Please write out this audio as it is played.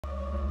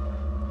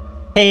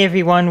Hey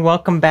everyone,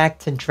 welcome back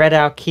to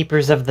DreadOut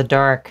Keepers of the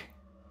Dark.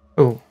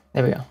 Ooh,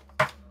 there we go.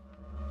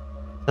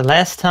 The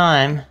last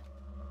time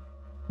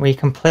we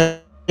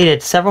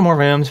completed several more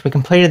rooms. We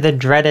completed the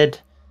dreaded,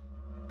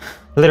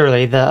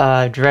 literally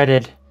the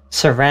dreaded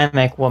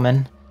ceramic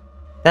woman.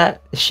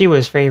 She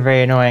was very,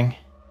 very annoying.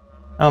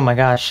 Oh my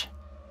gosh.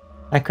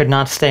 I could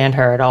not stand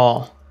her at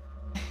all.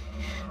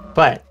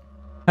 But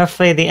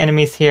hopefully the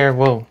enemies here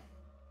will...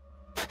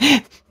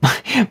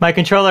 my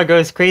controller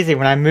goes crazy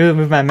when I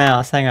move my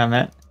mouse. Hang on a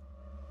minute.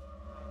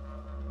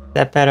 Is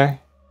that better?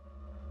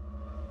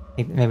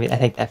 I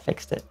think that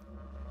fixed it.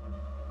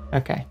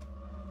 Okay.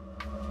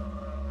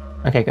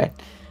 Okay, good.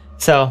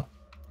 So,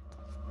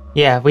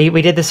 yeah, we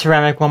did the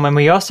ceramic woman.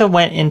 We also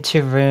went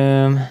into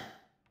room...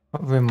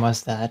 What room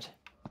was that?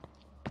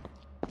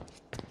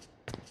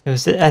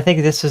 I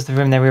think this was the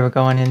room that we were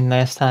going in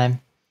last time.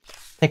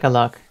 Take a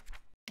look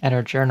at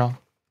our journal.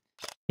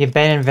 The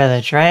abandoned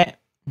village, right?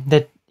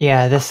 This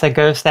the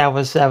ghost that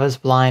was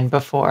blind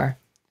before.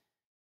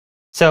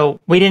 So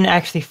we didn't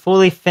actually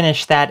fully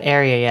finish that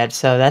area yet,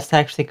 so let's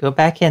actually go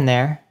back in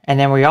there. And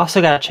then we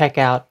also got to check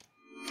out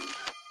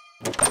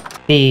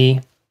the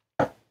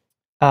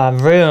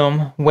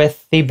room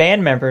with the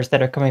band members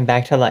that are coming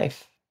back to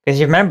life. Because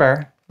you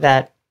remember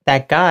that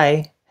that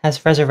guy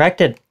has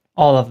resurrected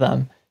all of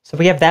them. So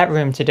we have that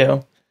room to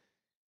do.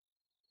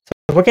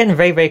 So we're getting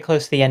very, very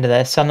close to the end of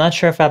this. So I'm not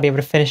sure if I'll be able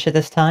to finish it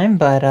this time,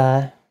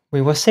 but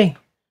we will see.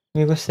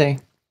 We will see.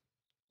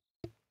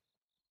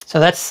 So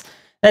let's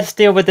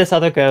deal with this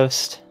other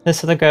ghost.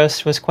 This other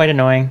ghost was quite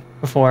annoying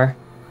before.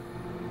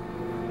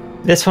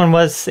 This one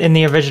was in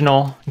the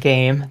original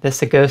game. This is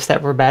the ghost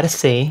that we're about to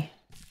see.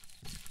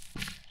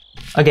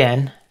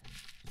 Again.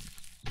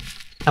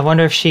 I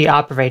wonder if she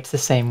operates the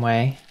same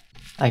way.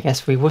 I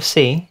guess we will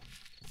see.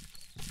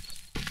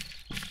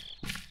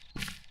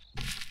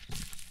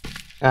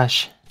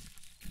 Gosh.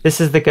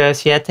 This is the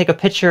ghost. Yeah, take a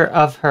picture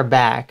of her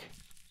back.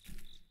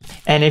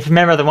 And if you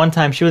remember the one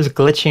time she was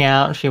glitching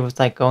out, she was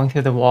like going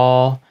through the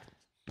wall.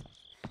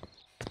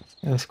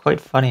 It was quite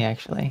funny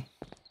actually.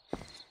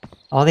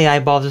 All the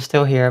eyeballs are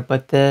still here,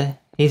 but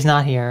he's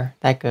not here.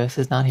 That ghost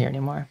is not here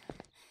anymore.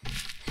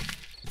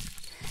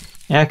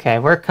 Okay,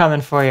 we're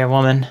coming for you,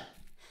 woman.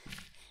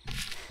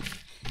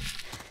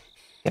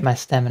 Get my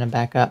stamina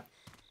back up.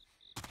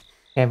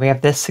 Okay, we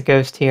have this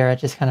ghost here. It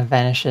just kind of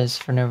vanishes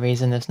for no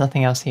reason. There's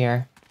nothing else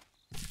here.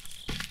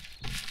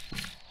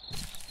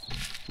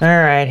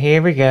 Alright,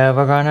 here we go.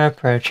 We're going to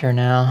approach her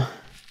now.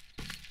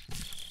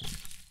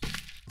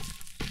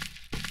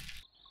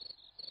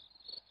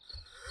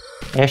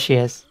 There she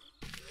is.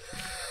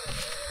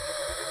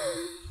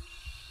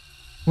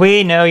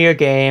 We know your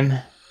game.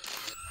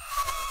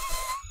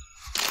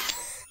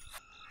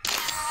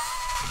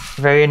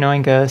 Very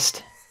annoying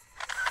ghost.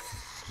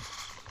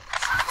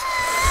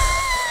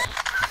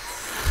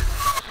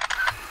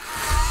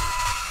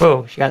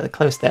 Whoa, she got it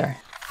close there.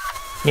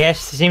 Yeah,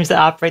 she seems to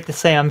operate the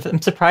same. I'm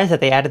surprised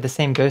that they added the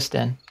same ghost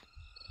in.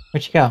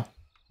 Where'd she go?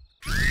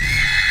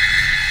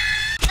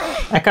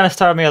 That kind of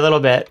startled me a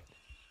little bit.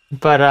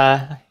 But,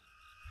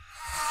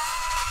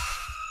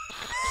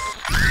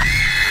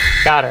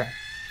 got her.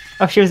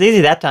 Oh, she was easy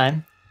that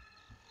time.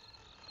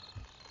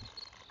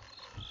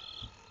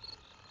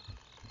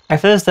 I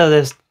feel as though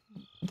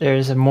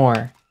there's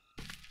more.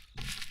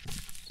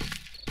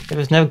 There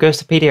was no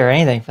Ghostopedia or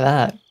anything for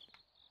that.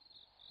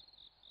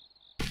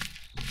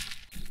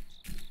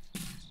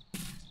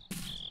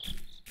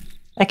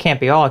 That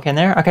can't be all, can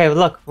there? Okay,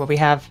 look, well, we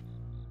have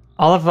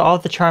all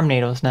of the charm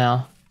needles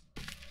now.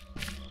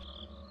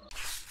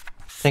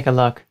 Take a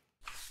look.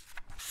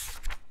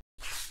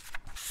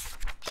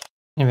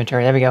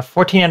 Inventory, there we go.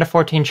 14 out of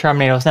 14 charm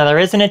needles. Now there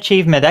is an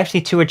achievement,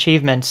 actually 2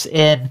 achievements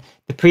in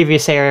the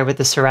previous area with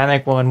the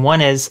ceramic woman.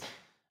 One is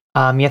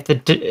you have to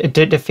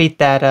defeat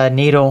that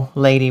needle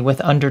lady with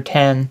under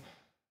 10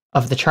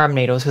 of the charm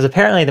needles, because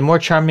apparently the more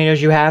charm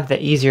needles you have, the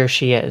easier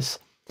she is.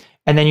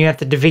 And then you have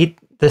to defeat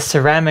the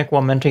ceramic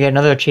woman to get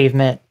another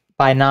achievement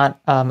by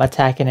not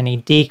attacking any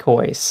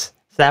decoys.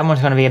 So that one's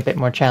going to be a bit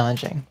more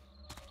challenging.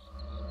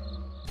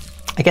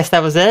 I guess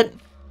that was it?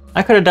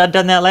 I could have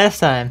done that last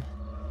time.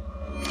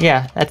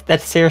 Yeah,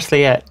 that's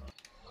seriously it.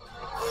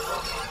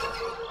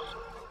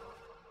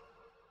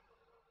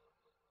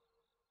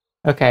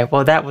 Okay,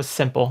 well that was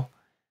simple.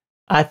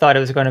 I thought it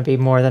was going to be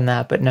more than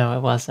that, but no,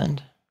 it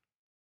wasn't.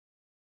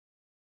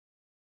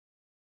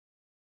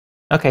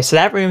 Okay, so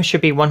that room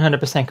should be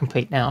 100%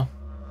 complete now.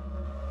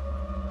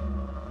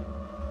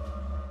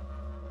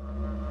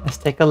 Let's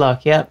take a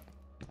look. Yep.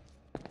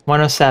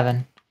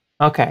 107.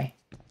 Okay.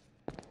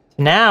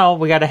 Now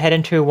we gotta head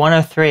into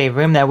 103, a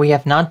room that we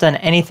have not done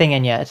anything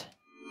in yet.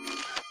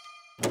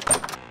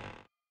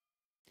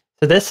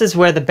 So this is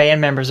where the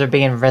band members are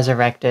being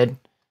resurrected.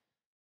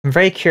 I'm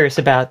very curious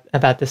about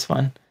this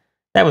one.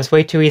 That was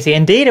way too easy.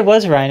 Indeed, it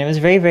was, Ryan. It was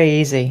very, very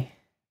easy.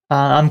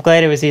 I'm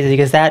glad it was easy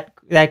because that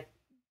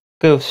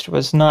ghost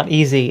was not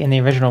easy in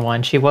the original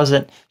one. She was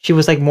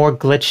like more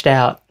glitched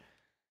out.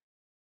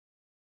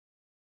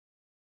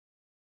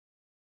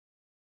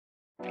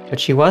 But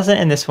she wasn't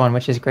in this one,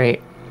 which is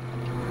great.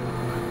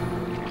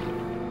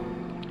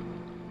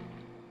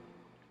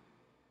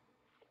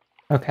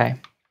 Okay.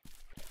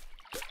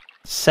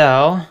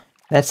 So,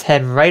 let's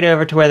head right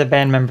over to where the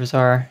band members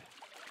are.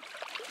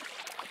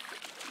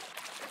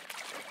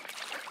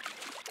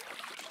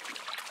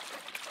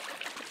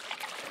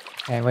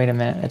 Okay, wait a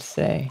minute, let's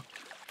see.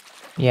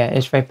 Yeah,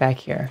 it's right back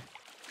here.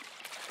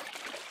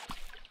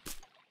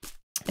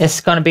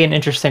 It's gonna be an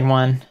interesting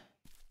one.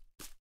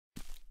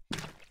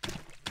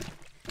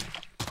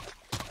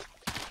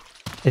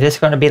 It is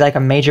gonna be like a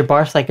major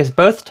boss fight, because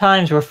both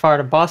times we're fought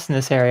a boss in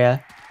this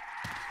area.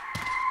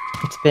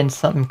 It's been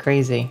something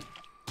crazy.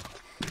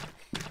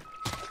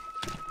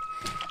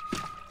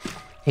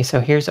 Okay,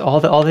 so here's all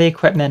the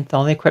equipment.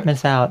 All the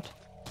equipment's out.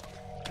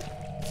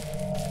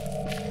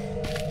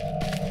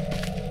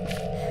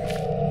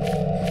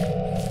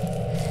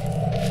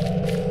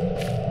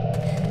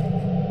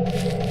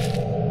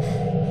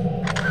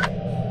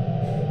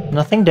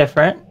 Nothing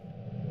different.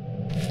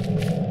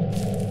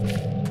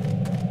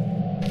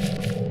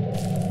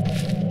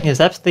 There's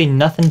absolutely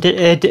nothing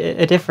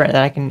different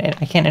that I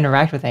can't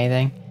interact with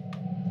anything.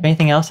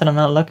 Anything else that I'm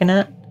not looking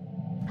at?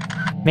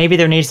 Maybe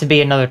there needs to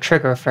be another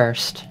trigger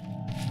first.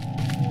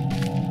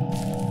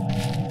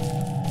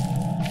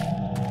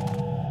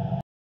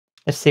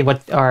 Let's see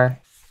what our...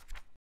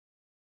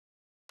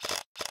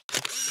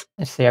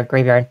 Let's see, our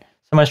graveyard.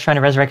 Someone's trying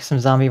to resurrect some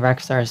zombie rock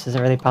stars. Is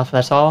it really possible?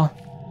 That's all?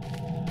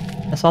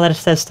 That's all that it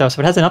says still,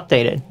 so it hasn't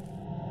updated.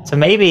 So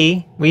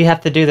maybe we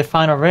have to do the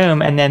final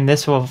room and then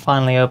this will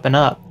finally open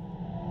up.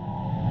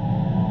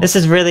 This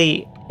is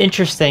really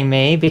interesting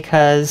me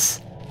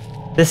because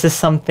this is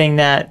something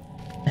that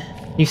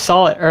you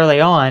saw it early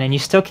on and you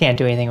still can't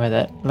do anything with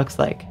it, looks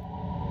like.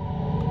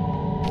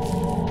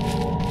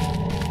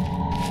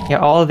 Yeah,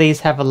 all of these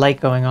have a light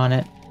going on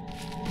it,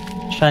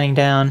 shining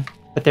down,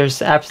 but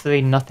there's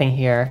absolutely nothing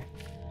here.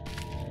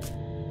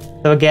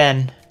 So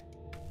again,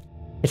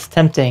 it's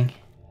tempting.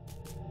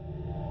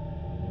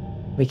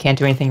 We can't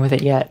do anything with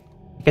it yet.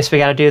 I guess we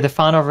gotta do the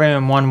final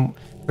room,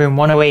 room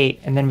 108,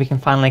 and then we can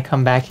finally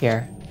come back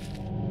here.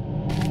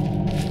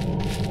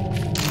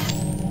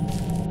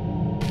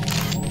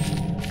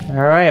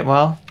 Alright,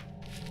 well,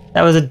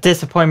 that was a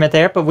disappointment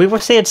there, but we will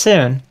see it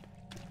soon.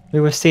 We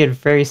will see it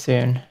very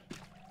soon.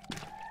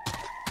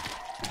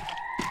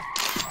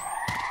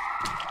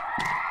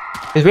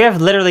 Because we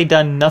have literally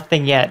done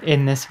nothing yet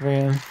in this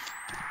room.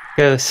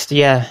 Ghost,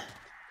 yeah.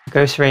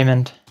 Ghost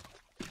Raymond.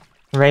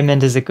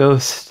 Raymond is a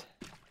ghost.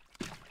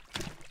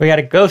 We got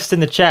a ghost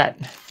in the chat.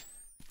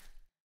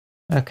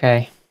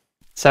 Okay.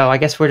 So I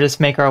guess we'll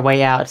just make our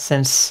way out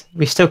since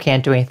we still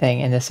can't do anything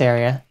in this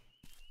area.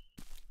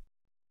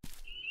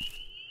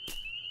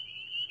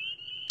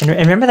 And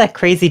remember that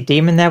crazy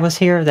demon that was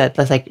here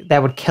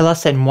that would kill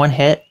us in one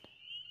hit?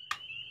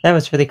 That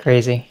was really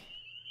crazy.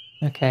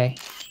 Okay.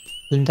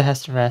 Linda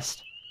has to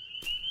rest.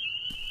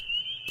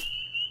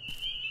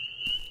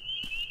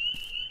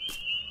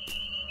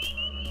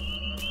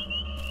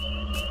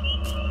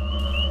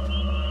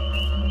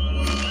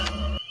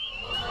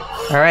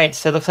 Alright,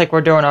 so it looks like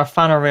we're doing our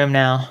final room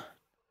now.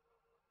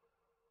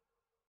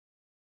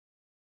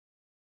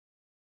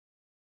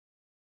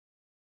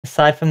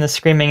 Aside from the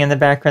screaming in the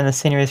background, the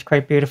scenery is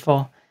quite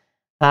beautiful.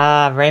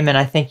 Ah, Raymond,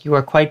 I think you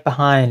are quite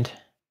behind.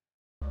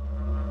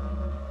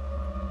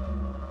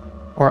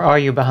 Or are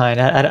you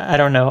behind? I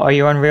don't know. Are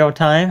you on real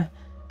time?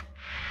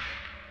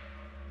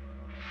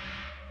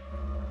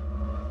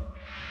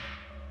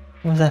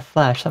 What was that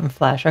flash? Something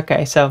flash.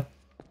 Okay, so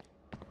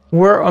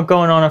we're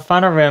going on a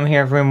final room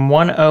here, room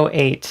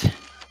 108.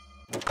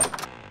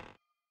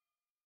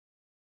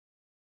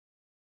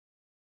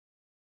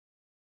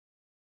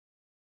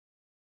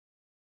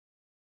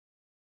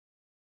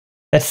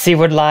 Let's see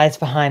what lies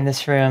behind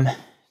this room. It's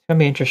gonna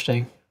be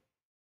interesting.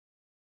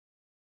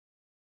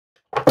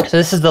 So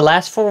this is the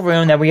last full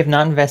room that we have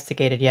not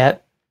investigated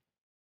yet.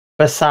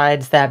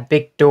 Besides that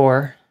big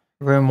door.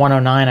 Room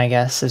 109, I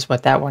guess, is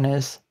what that one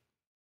is.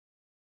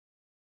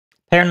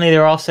 Apparently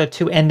there are also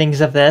two endings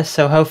of this,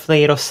 so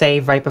hopefully it'll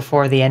save right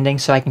before the ending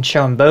so I can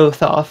show them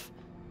both off.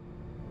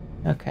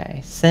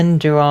 Okay, Sin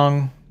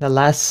Duong, the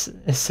last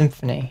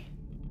symphony.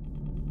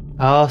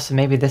 Oh, so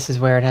maybe this is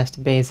where it has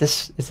to be. Is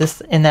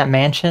this in that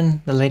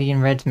mansion? The Lady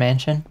in Red's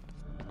mansion?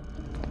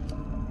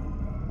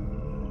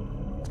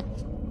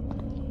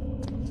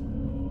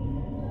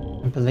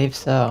 I believe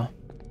so.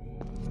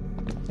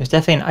 There's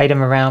definitely an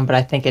item around, but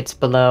I think it's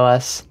below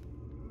us.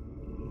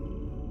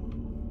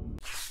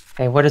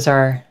 Okay, what does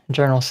our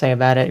journal say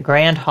about it?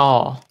 Grand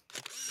Hall.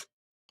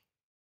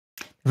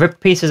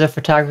 Ripped pieces of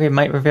photography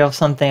might reveal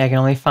something I can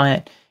only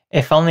find.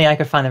 If only I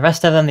could find the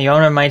rest of them, the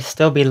owner might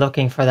still be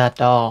looking for that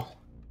doll.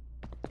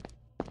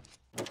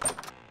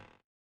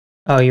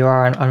 Oh, you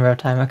are on real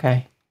time,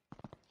 okay.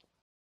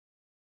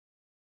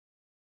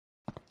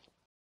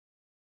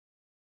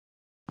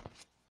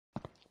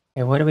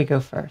 Okay, where do we go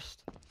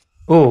first?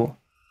 Ooh,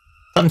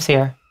 something's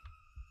here.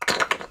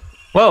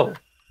 Whoa!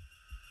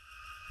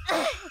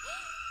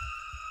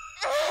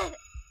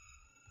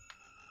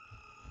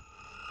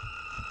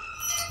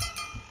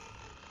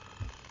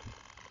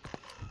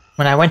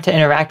 When I went to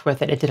interact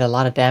with it, it did a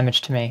lot of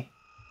damage to me.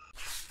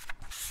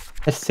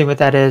 Let's see what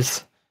that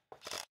is.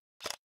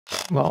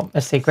 well,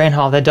 let's see, Grand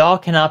Hall. The doll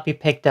cannot be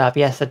picked up.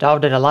 Yes, the doll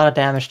did a lot of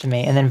damage to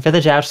me. And then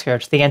Village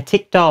Outskirts. The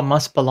antique doll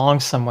must belong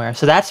somewhere.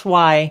 So that's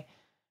why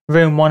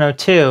room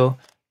 102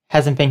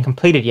 hasn't been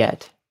completed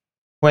yet.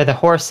 Where the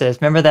horse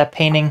is. Remember that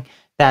painting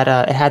that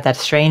it had that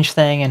strange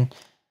thing? And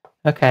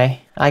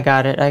okay, I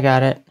got it.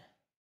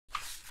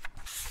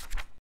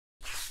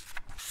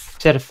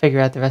 Just gotta figure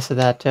out the rest of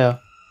that too.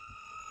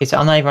 Okay, so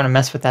I'm not even gonna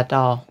mess with that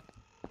doll.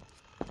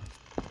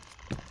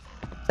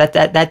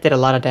 That did a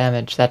lot of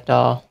damage, that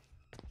doll.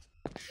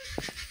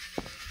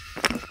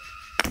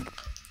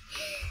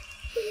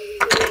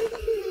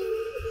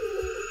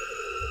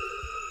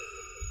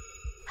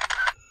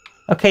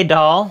 Okay,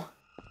 doll.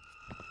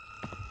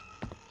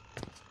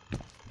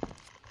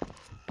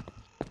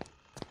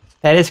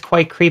 That is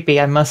quite creepy,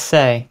 I must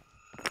say.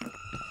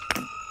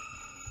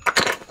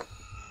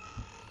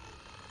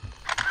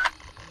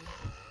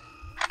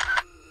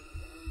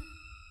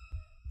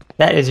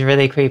 That is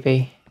really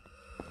creepy.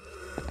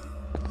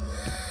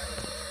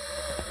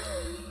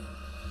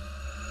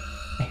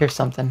 I hear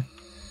something.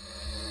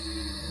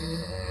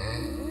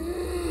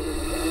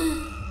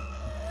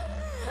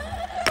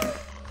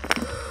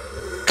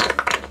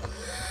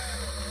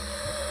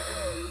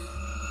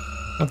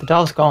 Well, the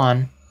doll's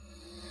gone.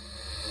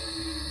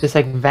 Just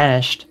like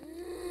vanished.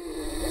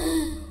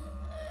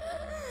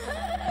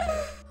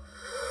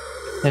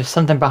 There's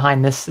something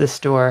behind this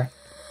door.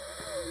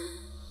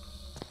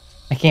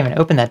 I can't even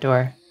open that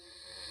door.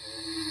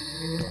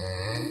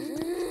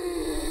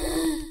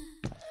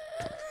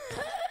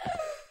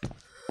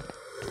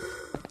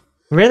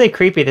 Really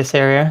creepy, this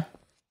area.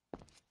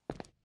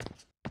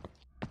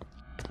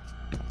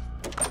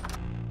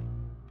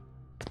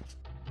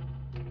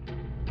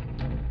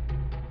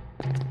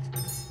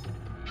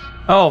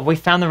 Oh, we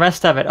found the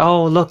rest of it.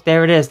 Oh, look,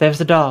 there it is. There's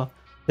the doll.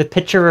 The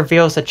picture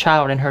reveals a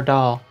child and her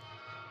doll.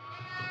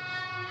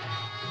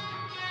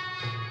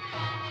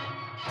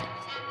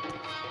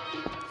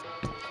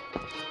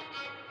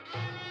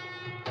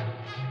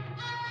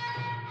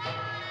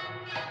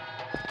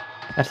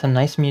 Got some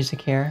nice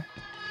music here.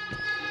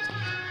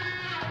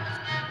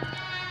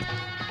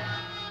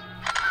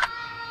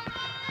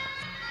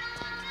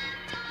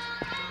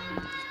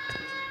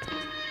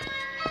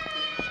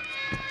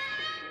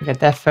 Get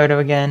that photo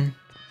again.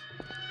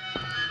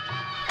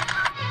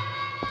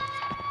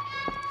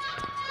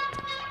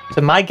 So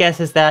my guess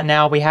is that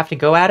now we have to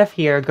go out of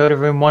here, go to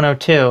room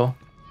 102,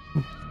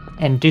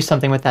 and do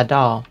something with that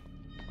doll.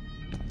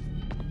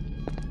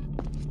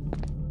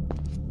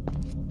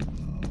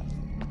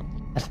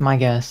 That's my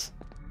guess.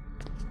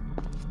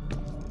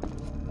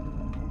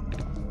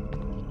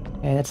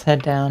 Okay, let's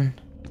head down.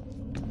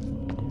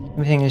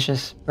 Everything is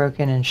just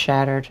broken and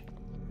shattered.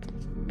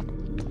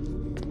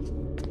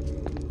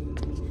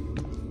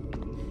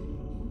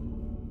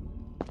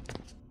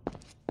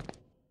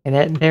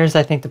 Okay, there's,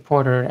 I think, the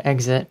portal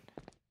exit.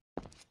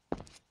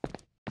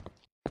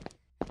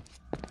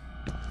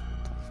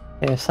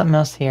 Okay, there's something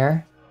else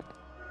here.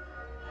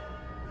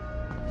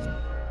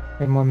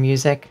 There's more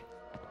music.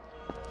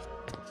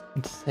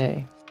 Let's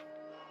see.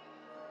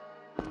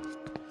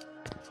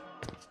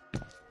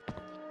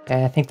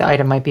 Okay, I think the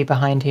item might be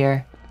behind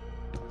here.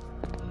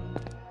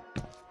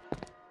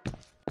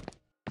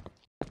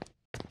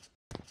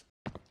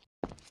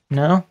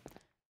 No?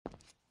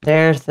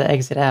 There's the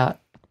exit out.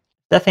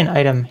 Definitely an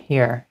item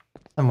here,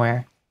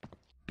 somewhere.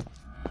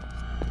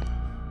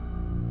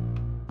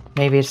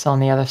 Maybe it's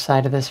on the other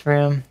side of this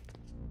room.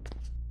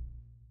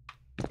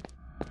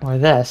 Or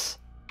this.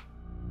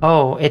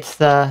 Oh, it's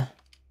the...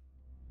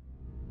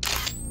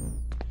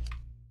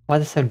 Why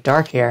is it so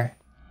dark here?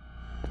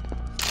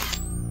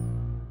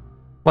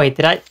 Wait,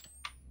 did I...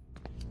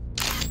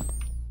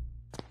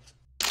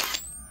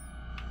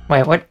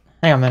 Wait, what?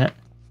 Hang on a minute.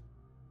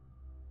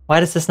 Why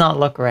does this not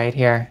look right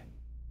here?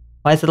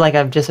 Why is it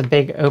like just a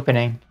big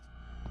opening?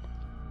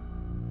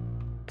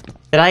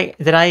 Did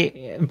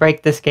I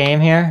break this game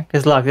here?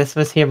 Because look, this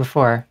was here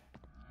before.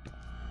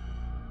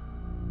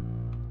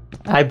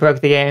 I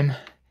broke the game.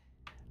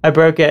 I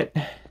broke it.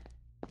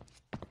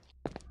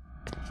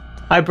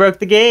 I broke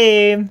the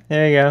game!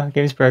 There you go,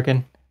 game's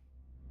broken.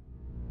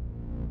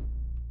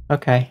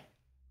 Okay.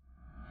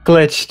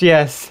 Glitched,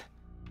 yes.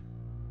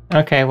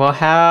 Okay, well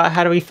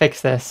how do we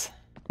fix this?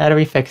 How do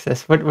we fix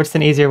this? What's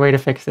an easier way to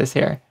fix this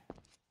here?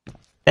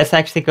 Let's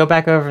actually go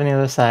back over on the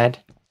other side.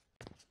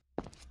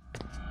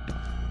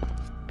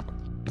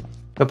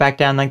 Go back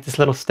down like this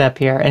little step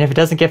here. And if it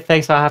doesn't get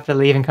fixed, I'll have to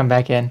leave and come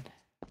back in.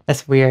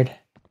 That's weird.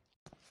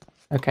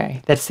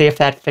 Okay, let's see if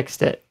that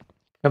fixed it.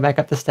 Go back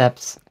up the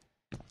steps.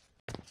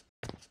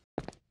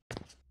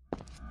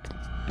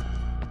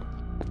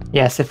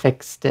 Yes, it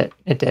fixed it.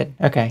 It did.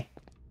 Okay.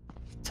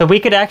 So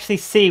we could actually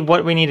see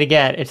what we need to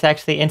get. It's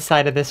actually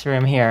inside of this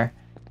room here.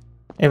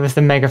 It was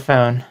the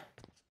megaphone.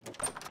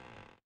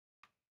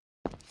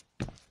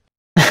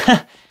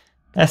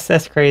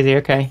 That's crazy,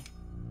 okay.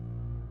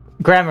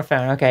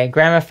 Gramophone, okay.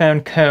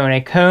 Gramophone cone.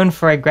 A cone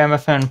for a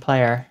gramophone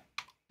player.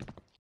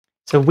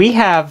 So we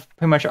have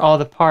pretty much all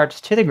the parts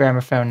to the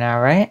gramophone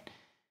now, right?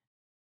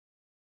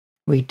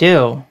 We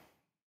do.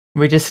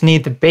 We just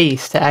need the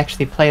base to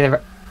actually play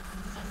the...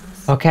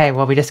 Okay,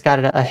 well, we just got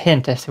a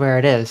hint as to where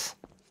it is.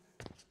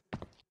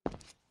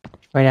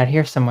 Right out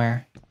here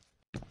somewhere.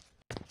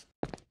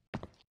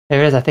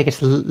 There it is. I think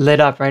it's lit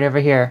up right over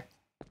here.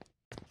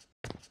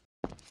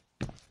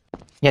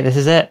 Yeah, this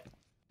is it.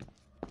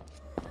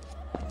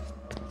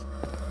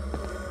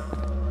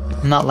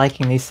 I'm not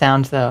liking these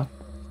sounds, though.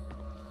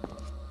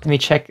 Let me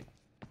check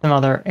some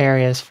other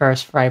areas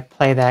first before I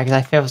play that, because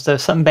I feel as though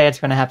something bad's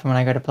going to happen when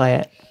I go to play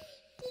it.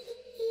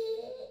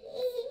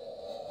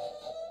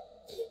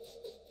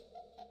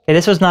 Okay,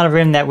 this was not a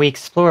room that we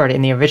explored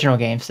in the original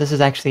games. This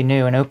is actually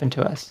new and open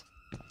to us.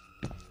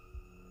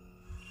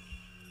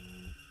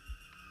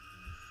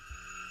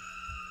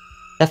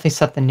 Definitely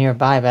something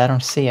nearby, but I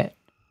don't see it.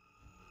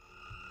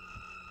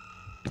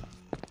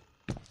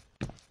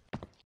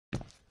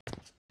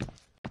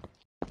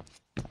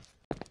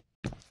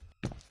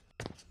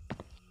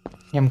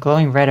 Yeah, I'm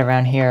glowing red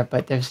around here,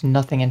 but there's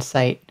nothing in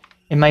sight.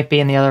 It might be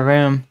in the other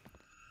room.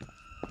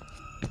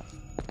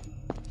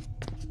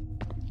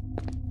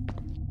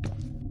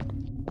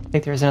 I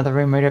think there's another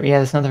room right over... Yeah,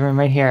 there's another room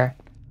right here.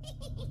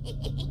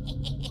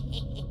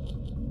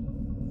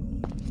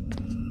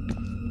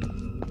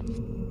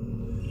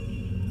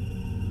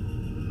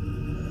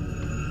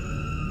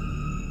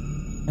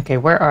 Okay,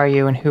 where are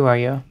you and who are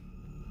you?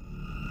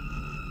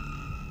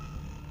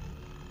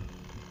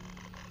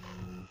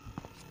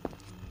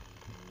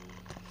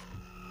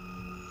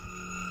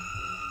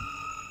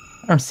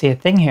 I don't see a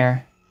thing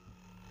here.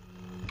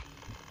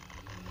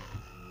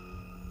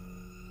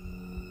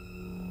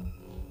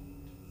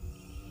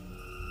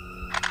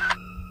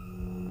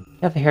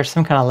 I have to hear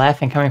some kind of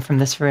laughing coming from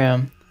this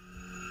room.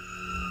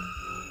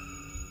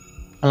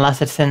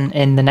 Unless it's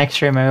in the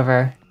next room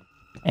over.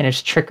 And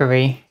it's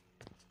trickery.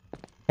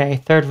 Okay,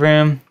 third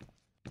room.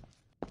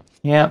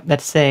 Yep,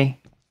 let's see.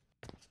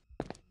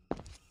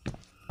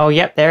 Oh,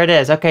 yep, there it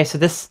is. Okay, so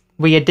this...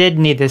 We did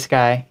need this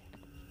guy.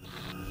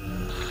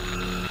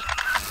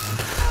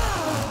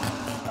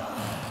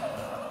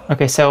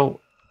 Okay,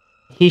 so...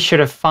 He should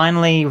have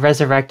finally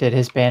resurrected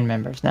his band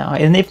members now.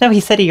 And even though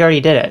he said he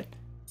already did it.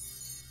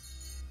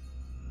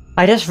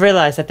 I just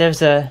realized that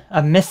there's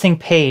a missing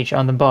page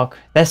on the book.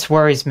 This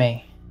worries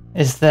me.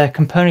 Is the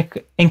component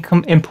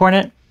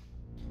important?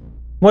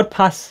 What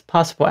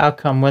possible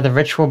outcome will the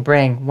ritual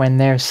bring when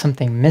there's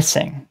something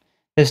missing?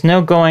 There's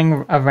no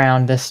going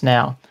around this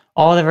now.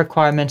 All the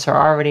requirements are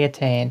already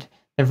attained.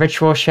 The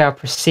ritual shall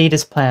proceed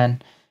as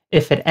planned.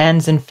 If it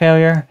ends in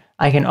failure,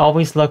 I can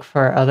always look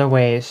for other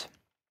ways.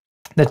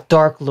 The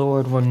Dark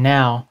Lord will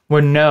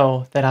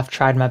know that I've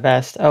tried my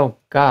best. Oh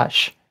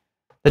gosh.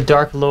 The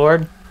Dark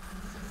Lord?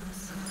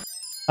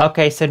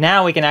 Okay, so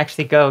now we can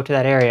actually go to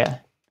that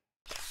area.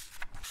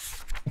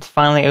 It's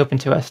finally open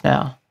to us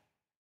now.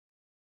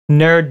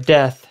 Nerd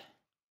Death.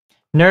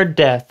 Nerd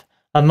Death.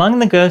 Among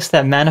the ghosts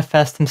that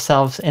manifest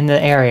themselves in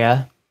the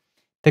area,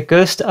 the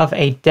ghost of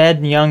a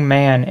dead young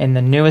man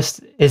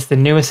is the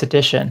newest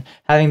addition,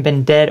 having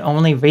been dead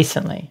only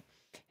recently.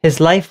 His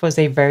life was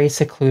a very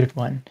secluded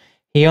one.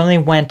 He only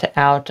went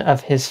out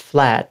of his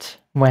flat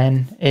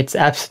when it's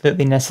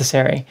absolutely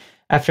necessary.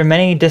 After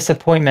many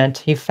disappointment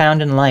he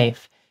found in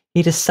life,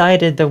 he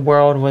decided the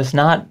world was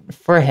not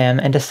for him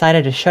and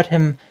decided to shut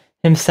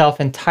himself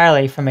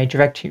entirely from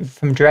direct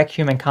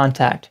human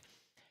contact.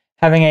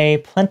 Having a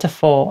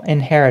plentiful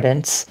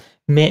inheritance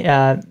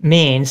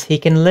means he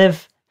can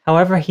live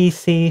however he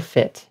sees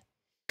fit.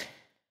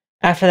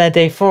 After that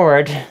day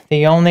forward,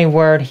 the only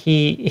word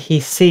he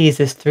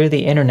sees is through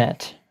the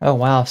internet. Oh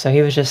wow, so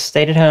he was just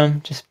stayed at home,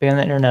 just be on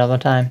the internet all the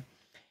time.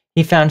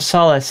 He found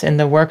solace in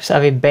the works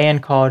of a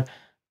band called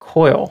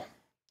KOIL,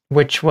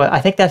 which was, I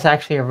think that's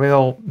actually a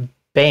real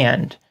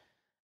band,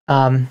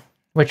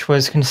 which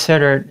was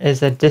considered as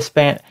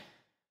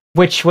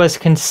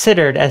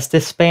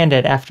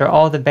disbanded after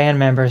all the band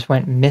members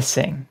went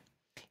missing.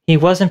 He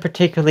wasn't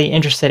particularly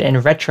interested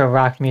in retro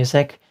rock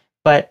music,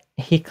 but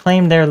he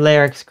claimed their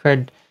lyrics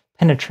could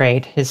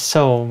penetrate his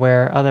soul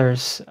where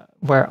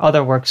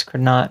other works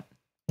could not.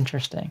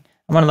 Interesting.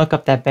 I'm gonna look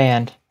up that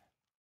band.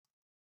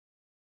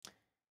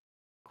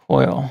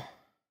 KOIL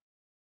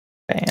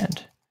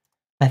band.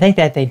 I think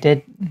that they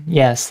did.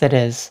 Yes, it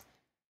is.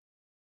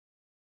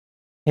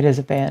 It is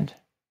a band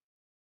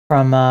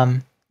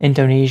from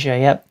Indonesia.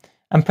 Yep.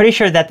 I'm pretty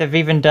sure that they've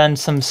even done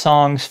some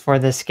songs for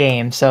this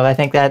game, so I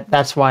think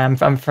that's why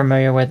I'm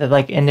familiar with it.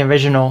 Like in the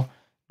original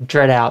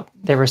DreadOut,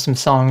 there were some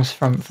songs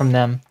from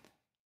them.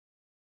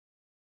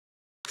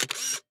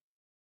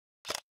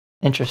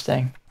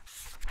 Interesting.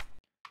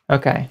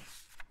 Okay.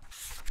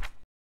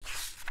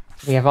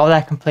 We have all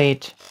that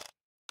complete.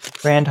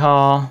 Grand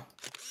Hall,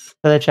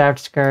 village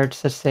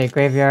outskirts, let's say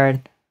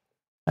graveyard.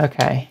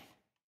 Okay.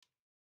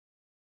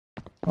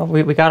 Well,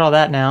 we got all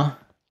that now.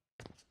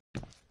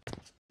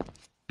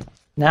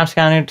 Now it's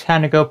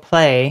time to go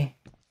play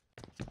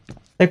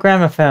the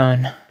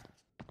gramophone.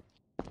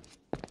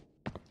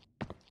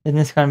 Isn't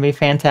this going to be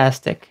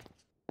fantastic?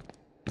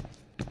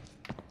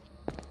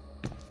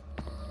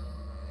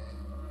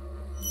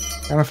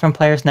 Gramophone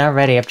players now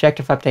ready.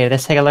 Objective updated.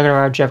 Let's take a look at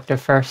our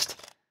objective first.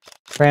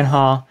 Grand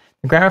Hall.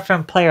 The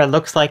gramophone player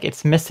looks like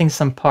it's missing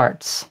some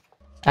parts.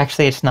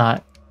 Actually, it's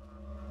not.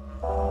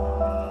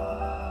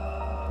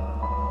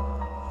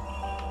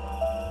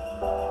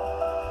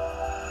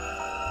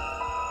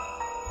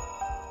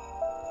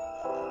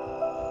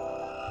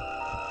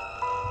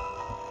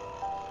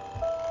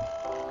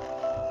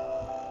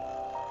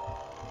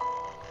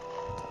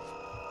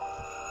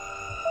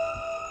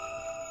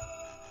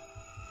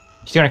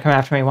 She's gonna come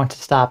after me once it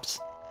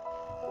stops.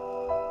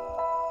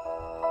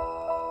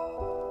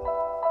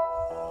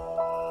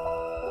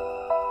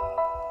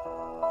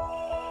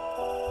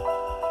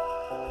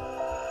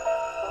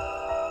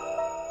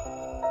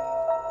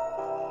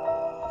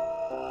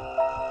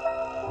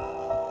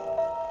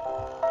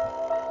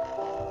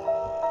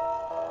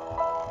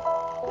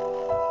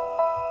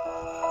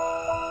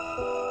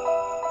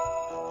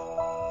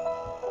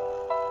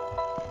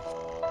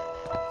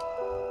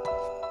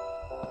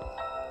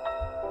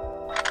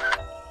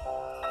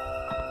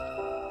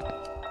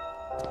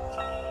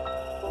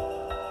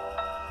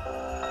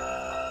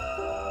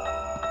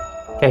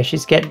 Okay,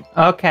 she's getting...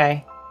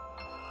 Okay.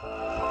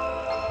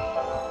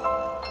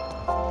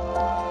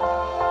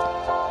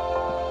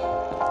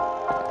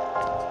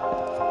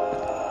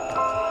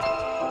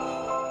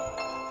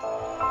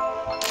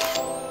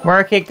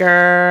 Work it,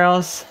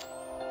 girls.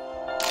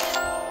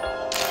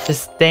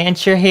 Just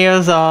dance your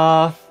heels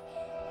off.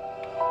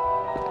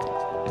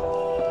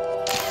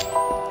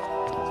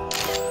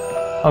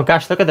 Oh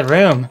gosh, look at the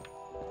room.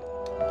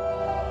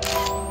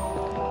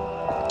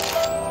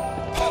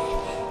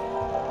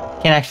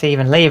 Can't actually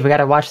even leave. We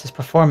gotta watch this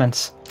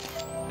performance.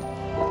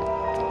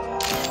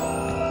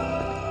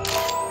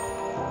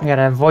 We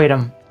gotta avoid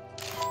him.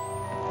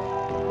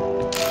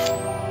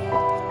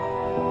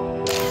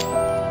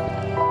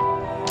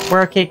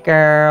 Work it,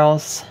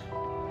 girls.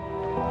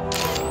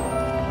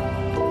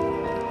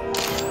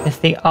 It's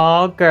the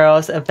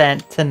all-girls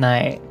event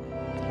tonight.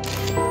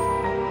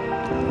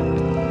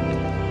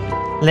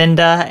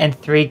 Linda and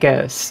 3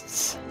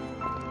 ghosts.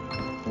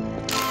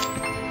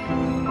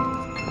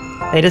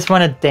 They just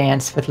want to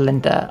dance with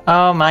Linda.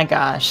 Oh my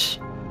gosh.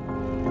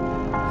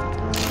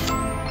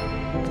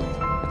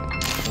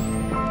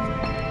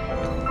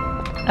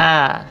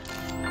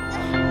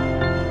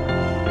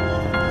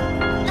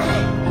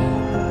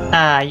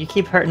 You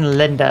keep hurting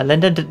Linda.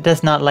 Linda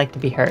does not like to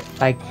be hurt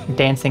by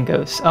dancing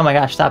ghosts. Oh my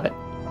gosh, stop it.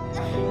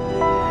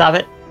 Stop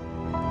it.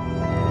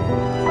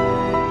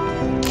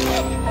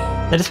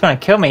 They're just gonna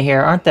kill me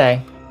here, aren't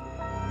they?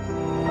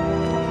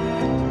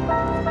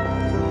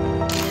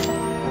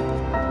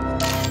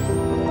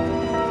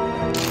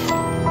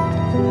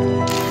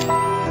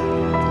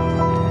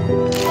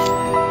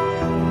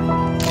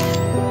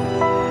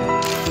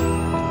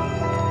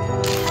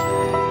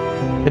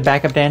 The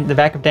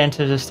backup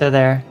dancers are still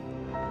there.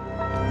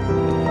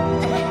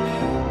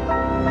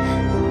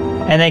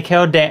 And they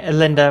killed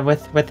Linda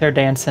with her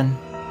dancing.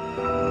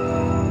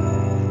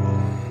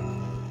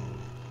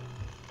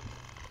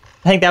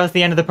 I think that was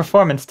the end of the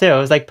performance too. It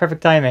was like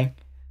perfect timing.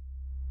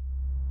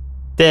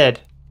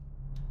 Dead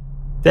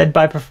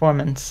by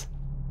performance.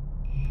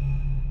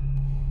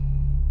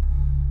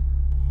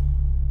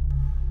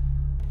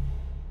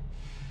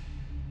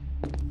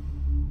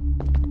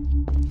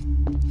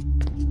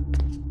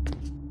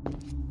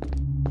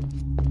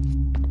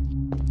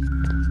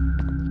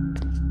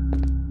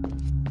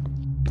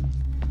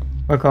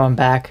 We're going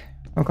back.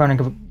 We're going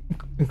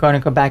to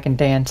go back and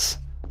dance.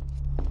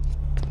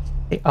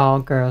 The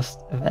all-girls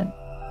event.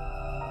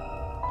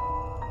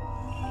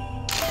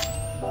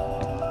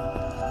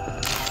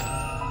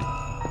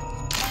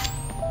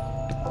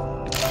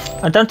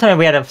 Oh, don't tell me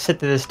we had to sit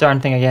through this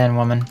darn thing again,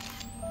 woman.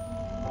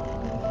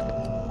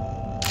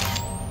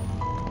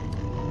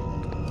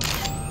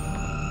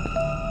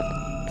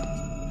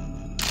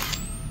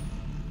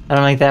 I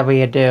don't think that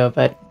we do,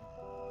 but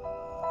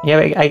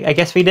yeah, I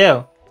guess we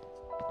do.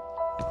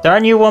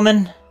 Darn you,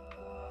 woman.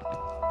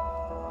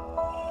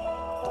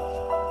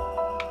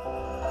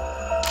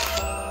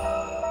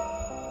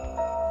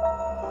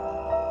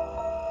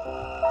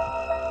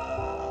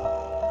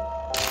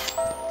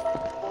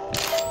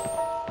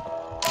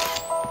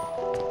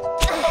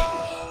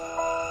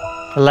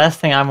 The last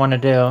thing I want to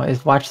do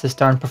is watch this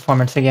darn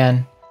performance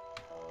again.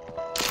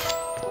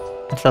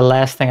 That's the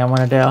last thing I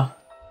want to do.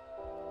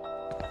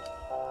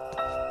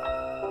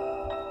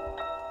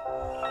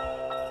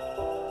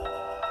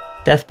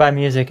 Death by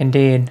music,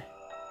 indeed.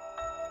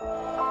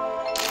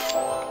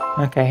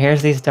 Okay,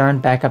 here's these darn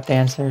backup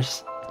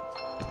dancers.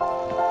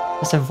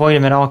 Just avoid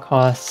them at all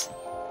costs.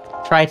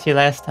 Tried to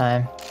last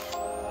time.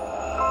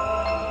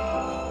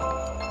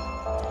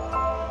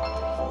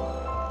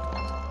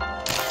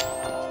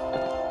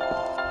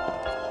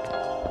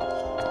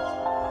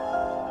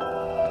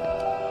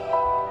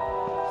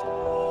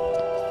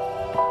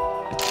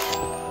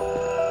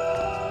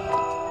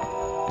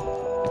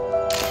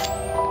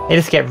 They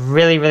just get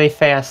really, really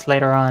fast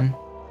later on.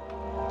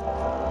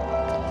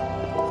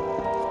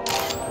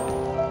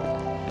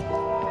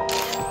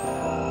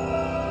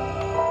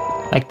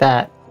 Like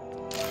that.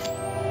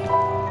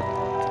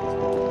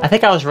 I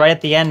think I was right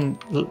at the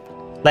end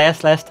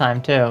last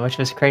time too, which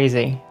was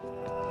crazy.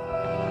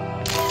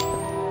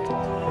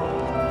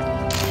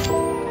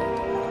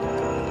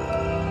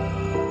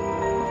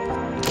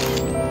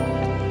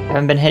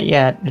 Haven't been hit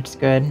yet, it's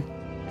good.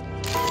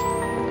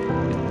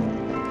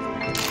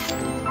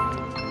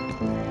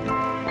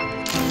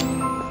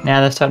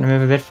 Now they're starting to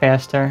move a bit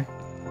faster.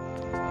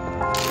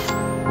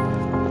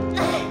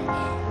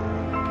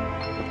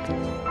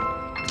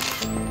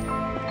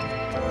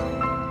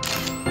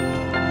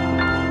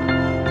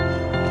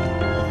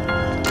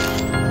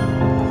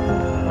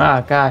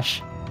 Oh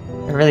gosh,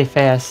 they're really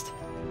fast.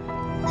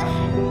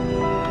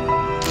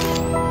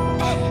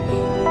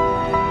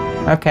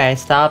 Okay,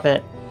 stop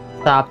it.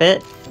 Stop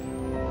it.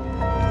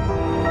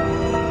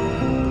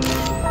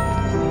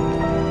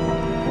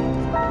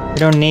 We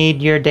don't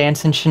need your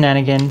dancing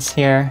shenanigans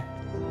here.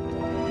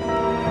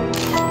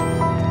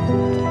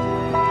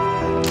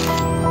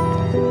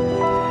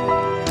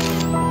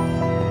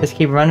 Just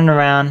keep running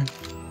around.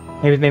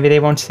 Maybe they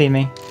won't see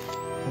me.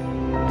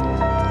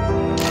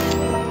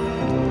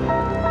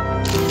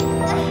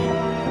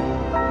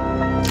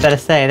 Gotta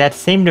say, that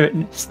seemed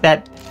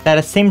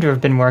to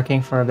have been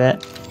working for a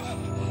bit.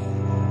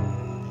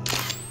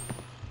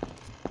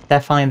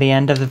 That finally the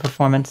end of the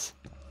performance?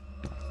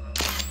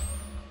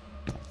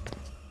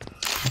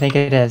 I think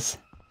it is.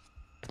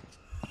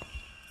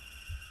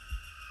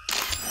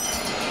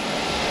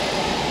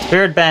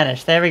 Spirit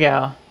banished. There we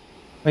go.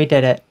 We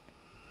did it.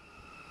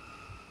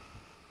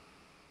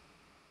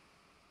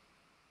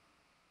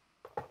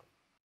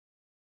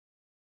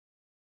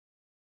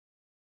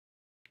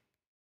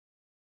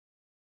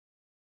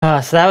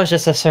 So that was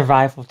just a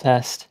survival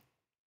test.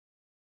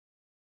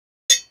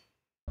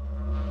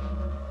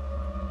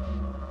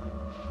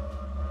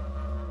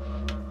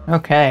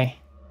 Okay.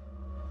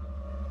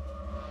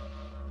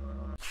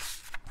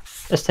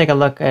 Let's take a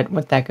look at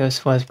what that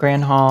ghost was.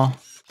 Grand Hall.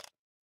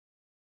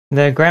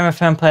 The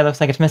gramophone player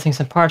looks like it's missing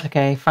some parts.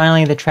 Okay,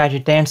 finally the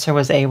tragic dancer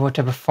was able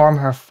to perform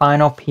her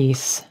final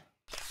piece.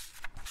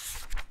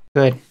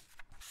 Good.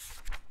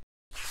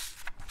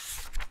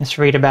 Let's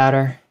read about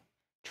her.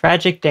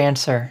 Tragic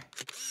dancer.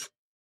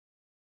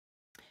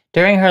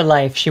 During her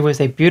life, she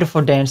was a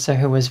beautiful dancer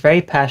who was very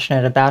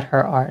passionate about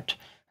her art.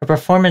 Her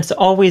performance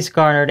always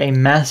garnered a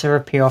massive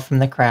appeal from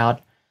the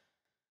crowd.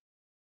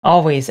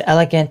 Always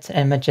elegant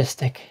and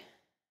majestic.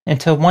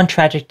 Until one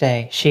tragic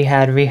day, she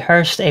had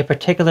rehearsed a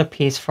particular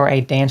piece for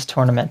a dance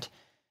tournament.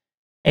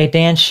 A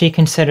dance she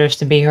considers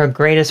to be her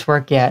greatest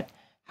work yet.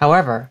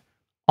 However,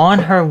 on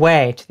her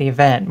way to the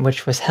event,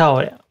 which was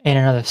held in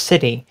another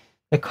city,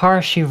 the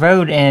car she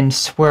rode in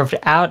swerved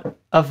out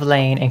of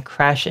lane and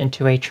crashed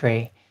into a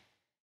tree.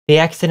 The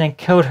accident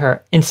killed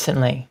her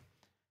instantly.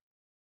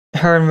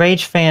 Her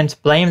enraged fans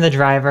blamed the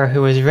driver,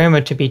 who was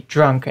rumored to be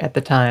drunk at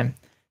the time.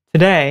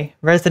 Today,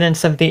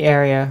 residents of the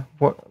area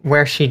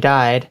where she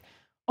died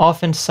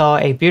often saw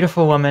a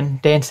beautiful woman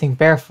dancing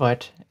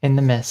barefoot in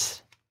the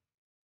mist,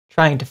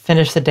 trying to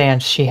finish the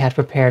dance she had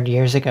prepared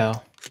years ago.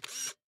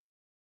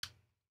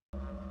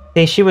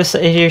 See, she was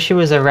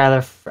a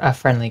rather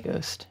friendly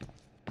ghost.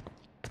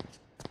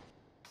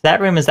 That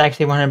room is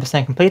actually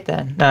 100% complete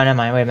then. No, never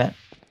mind, wait a minute.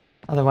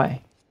 Other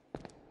way.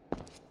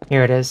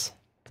 Here it is.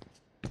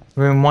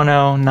 Room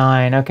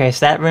 109. Okay,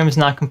 so that room's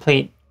not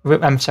complete.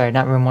 I'm sorry,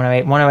 not room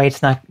 108.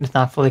 108 is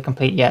not fully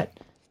complete yet.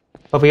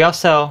 But we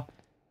also,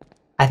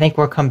 I think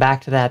we'll come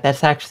back to that.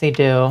 Let's actually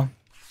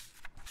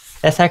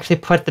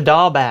put the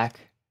doll back.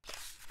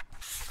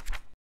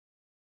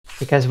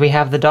 Because we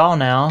have the doll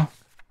now.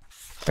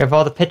 We have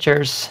all the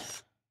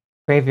pictures.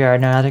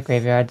 Graveyard, no, not the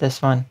graveyard, this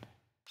one.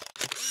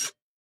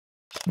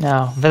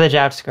 No, Village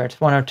Outskirts,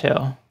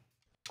 102.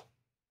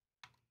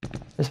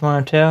 This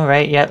 102,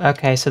 right? Yep,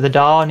 okay, so the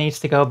doll needs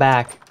to go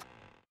back.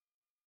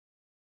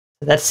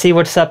 Let's see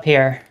what's up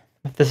here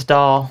with this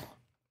doll.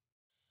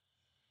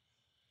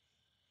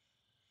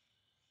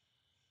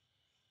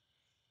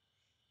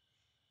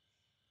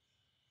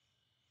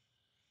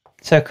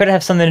 So it could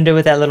have something to do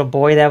with that little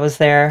boy that was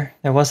there.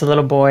 There was a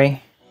little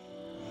boy.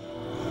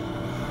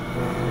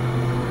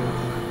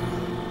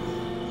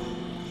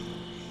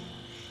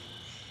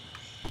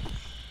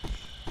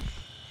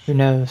 Who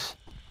knows?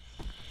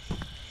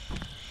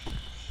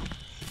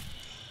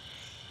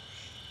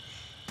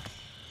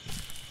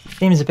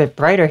 Seems a bit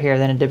brighter here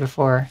than it did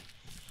before.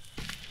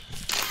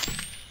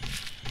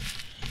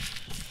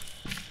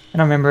 I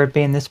don't remember it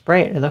being this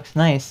bright. It looks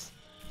nice.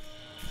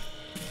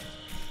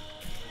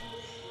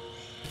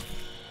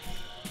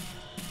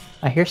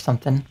 I hear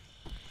something.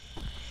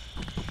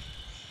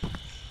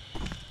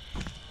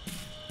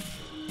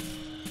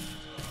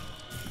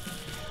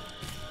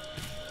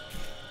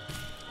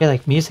 I feel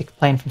like music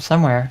playing from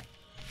somewhere.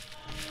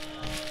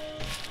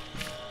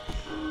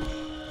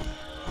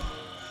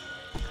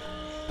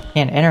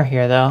 Can't enter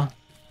here though.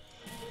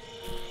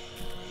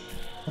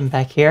 I'm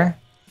back here?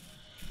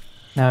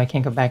 No, I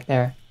can't go back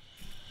there.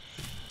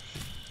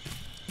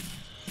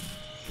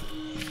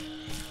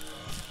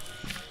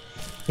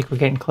 I think we're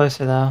getting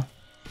closer though.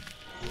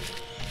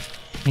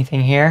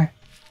 Anything here?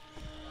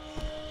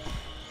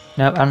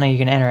 Nope, I don't know you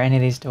can enter any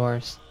of these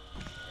doors.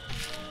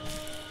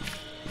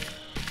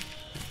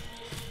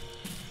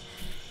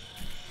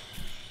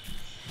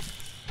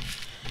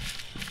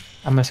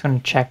 I'm just going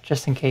to check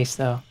just in case,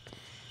 though.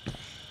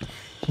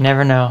 You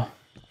never know.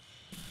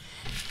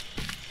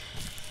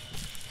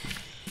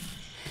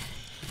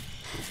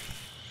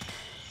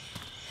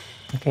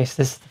 Okay, so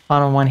this is the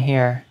final one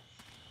here.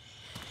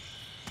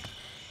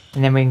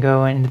 And then we can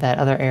go into that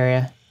other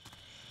area.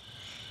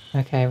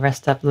 Okay,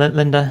 rest up,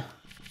 Linda.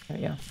 There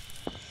we go.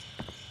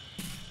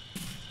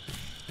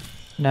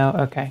 No,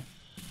 okay.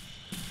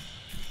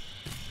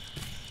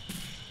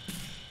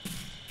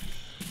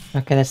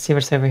 Okay, let's see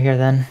what's over here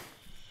then.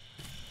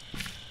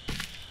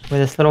 Where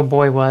this little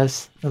boy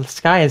was. The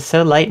sky is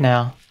so light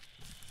now.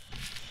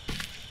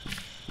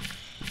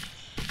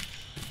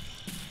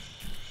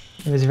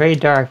 It was very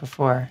dark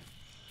before.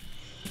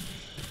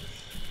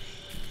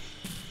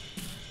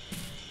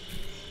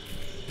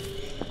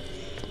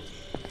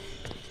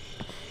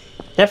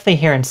 Definitely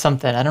hearing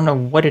something. I don't know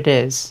what it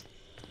is.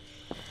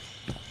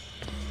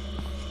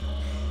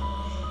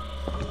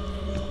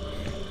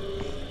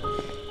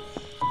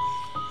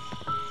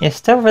 Yeah,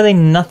 still really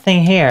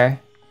nothing here.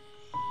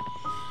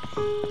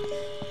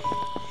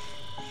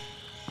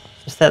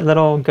 Just that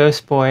little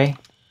ghost boy.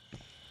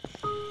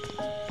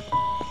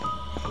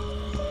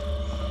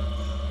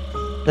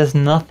 There's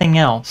nothing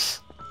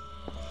else.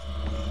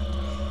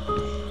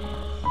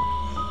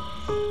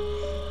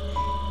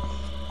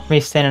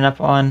 Me standing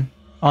up on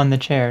the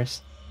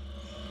chairs.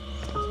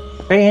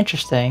 Very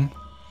interesting.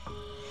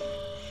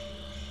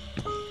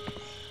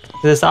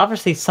 There's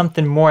obviously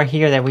something more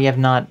here that we have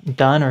not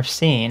done or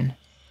seen.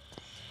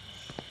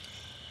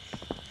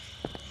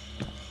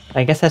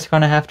 I guess that's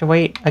going to have to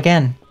wait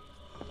again.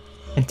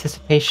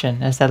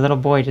 Anticipation as that little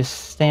boy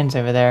just stands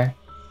over there.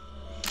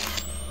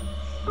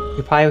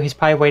 He's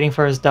probably waiting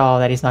for his doll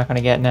that he's not going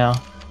to get now.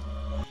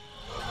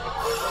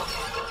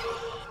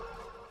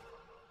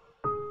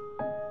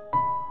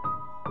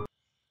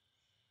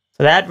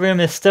 So that room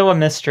is still a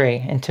mystery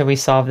until we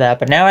solve that.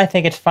 But now I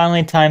think it's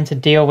finally time to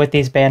deal with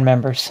these band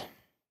members.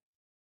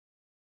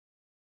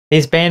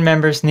 These band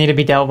members need to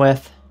be dealt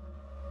with.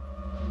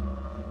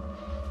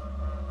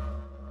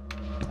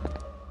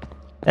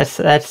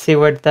 Let's see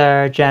what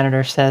the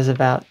janitor says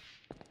about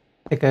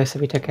the ghost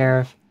that we took care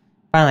of.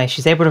 Finally,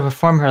 she's able to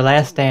perform her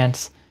last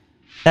dance.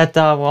 That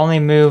doll will only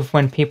move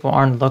when people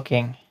aren't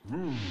looking.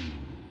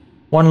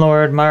 One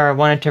Lord Mara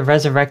wanted to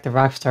resurrect the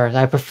rock stars.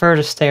 I prefer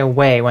to stay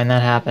away when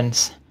that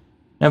happens.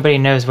 Nobody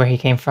knows where he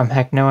came from.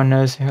 Heck, no one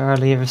knows who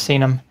hardly ever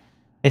seen him.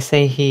 They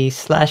say he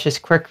slashes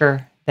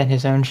quicker than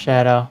his own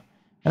shadow.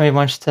 Nobody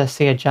wants to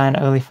see a giant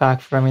ugly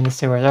fox roaming the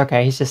sewers.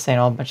 Okay, he's just saying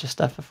a whole bunch of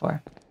stuff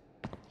before.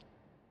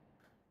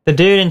 The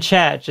dude in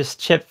chat just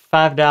chipped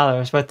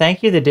 $5. Well,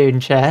 thank you, the dude in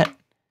chat.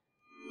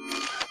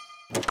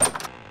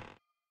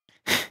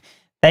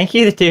 Thank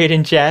you, the dude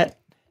in chat.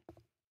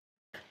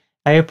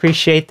 I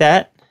appreciate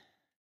that.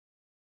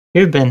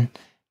 You've been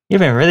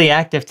really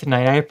active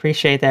tonight. I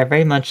appreciate that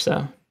very much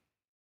so.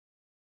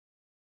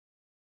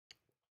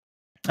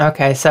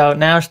 Okay, so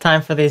now it's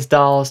time for these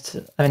dolls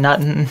to, I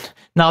mean,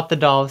 not the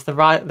dolls, the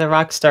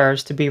rock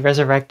stars to be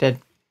resurrected.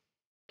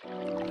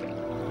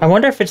 I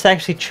wonder if it's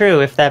actually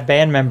true if that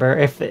band member,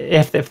 if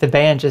the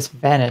band just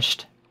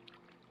vanished.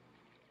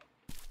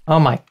 Oh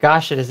my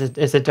gosh, is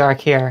it dark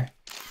here.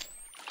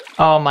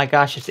 Oh my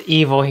gosh, it's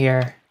evil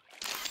here.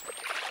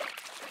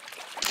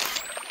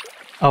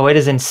 Oh, it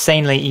is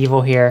insanely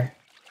evil here.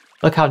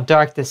 Look how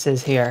dark this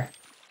is here.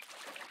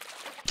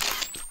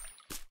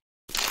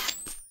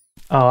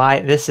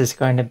 Oh, this is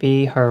going to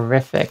be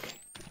horrific.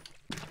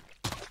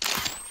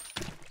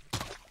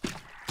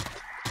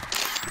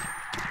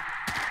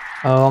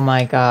 Oh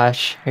my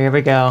gosh, here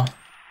we go.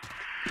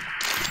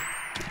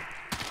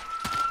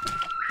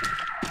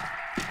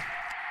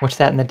 What's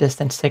that in the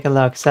distance? Take a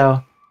look.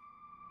 So,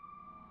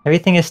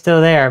 everything is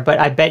still there, but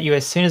I bet you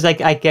as soon as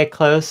I get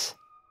close...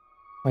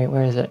 Wait,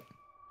 where is it?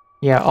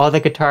 Yeah, all the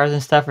guitars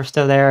and stuff are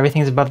still there.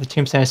 Everything's above the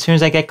tombstone. As soon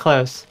as I get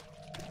close...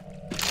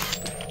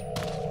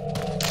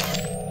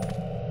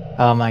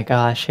 Oh my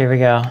gosh, here we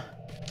go.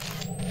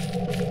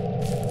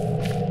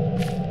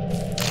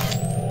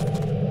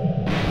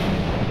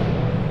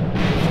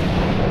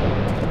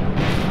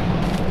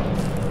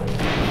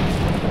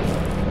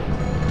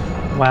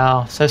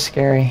 Wow, so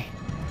scary.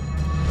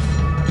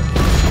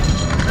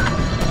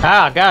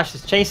 Ah, gosh,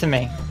 it's chasing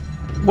me.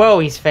 Whoa,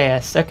 he's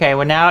fast. Okay,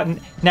 well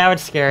now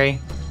it's scary.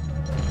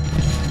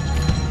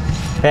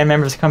 Band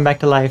members come back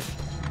to life.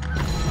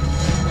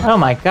 Oh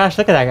my gosh,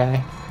 look at that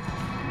guy.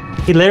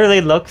 He literally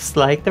looks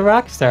like the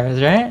rock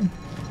stars, right?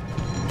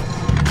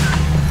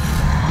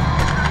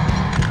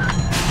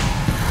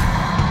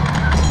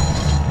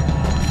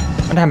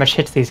 I wonder how much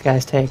hits these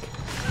guys take.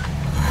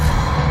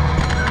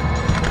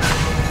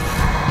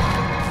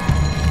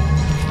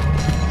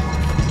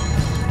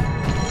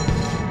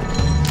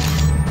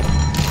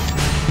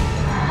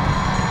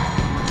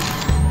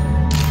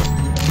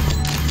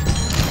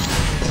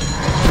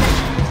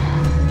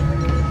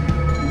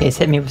 He's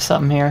hit me with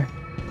something here.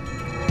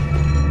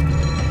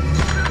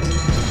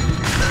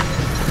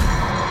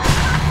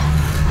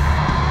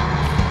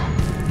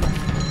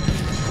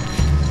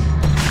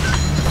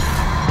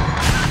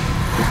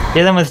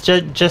 Dealing with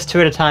just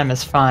 2 at a time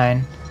is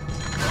fine.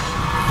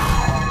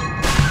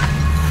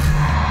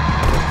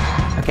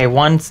 Okay,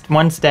 one's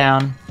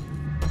down.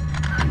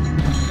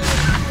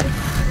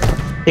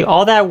 See,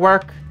 all that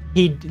work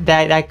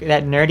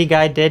that nerdy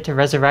guy did to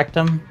resurrect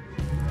him,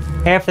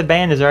 half the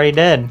band is already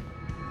dead.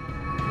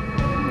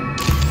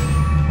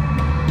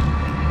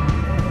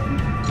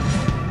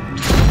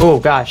 Oh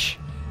gosh.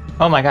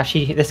 Oh my gosh,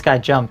 this guy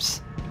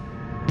jumps.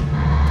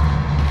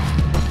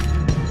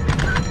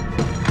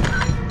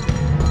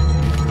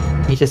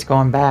 He's just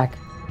going back.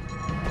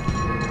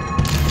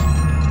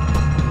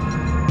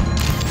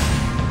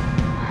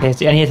 Okay,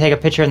 so I need to take a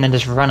picture and then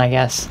just run, I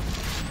guess.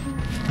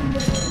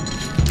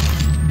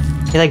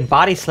 He like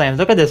body slams.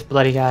 Look at this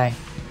bloody guy.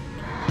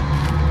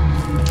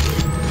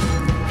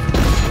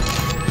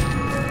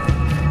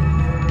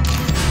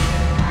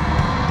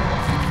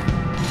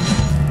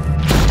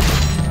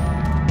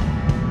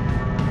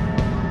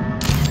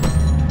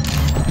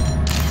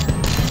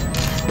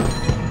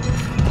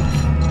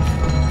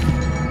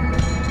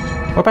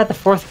 What about the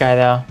 4th guy,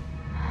 though?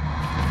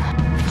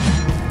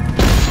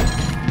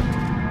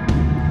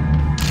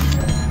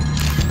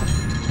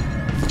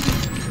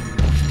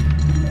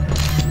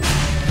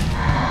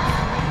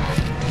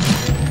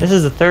 This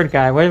is the 3rd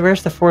guy.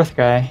 Where's the 4th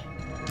guy?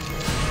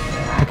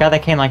 The guy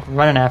that came, like,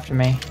 running after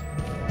me.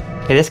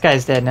 Okay, this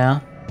guy's dead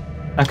now.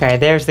 Okay,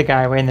 there's the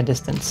guy way in the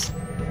distance.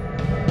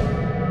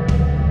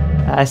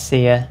 I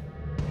see ya.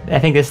 I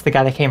think this is the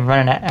guy that came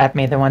running at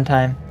me the one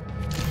time.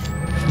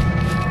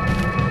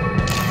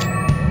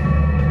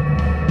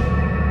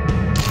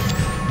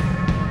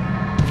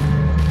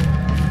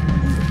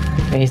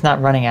 Okay, he's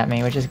not running at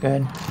me, which is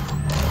good.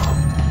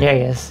 Yeah,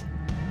 he is.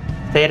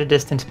 Stay at a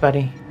distance,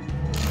 buddy.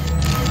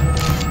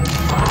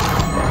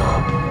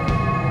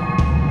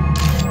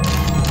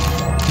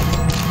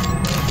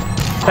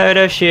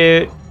 Photo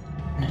shoot.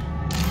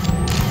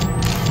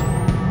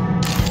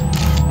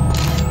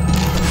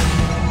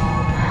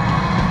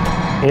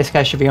 Okay, this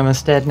guy should be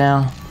almost dead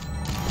now.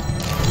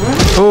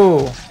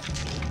 Ooh.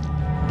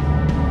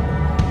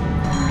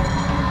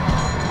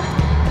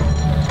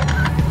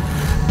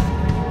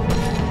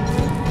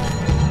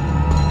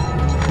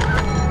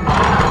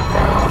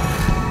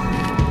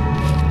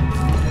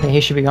 Okay, he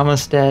should be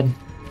almost dead.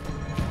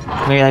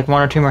 Maybe like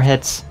 1 or 2 more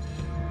hits.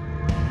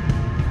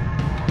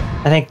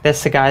 I think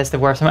this guy's the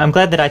worst. I'm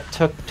glad that I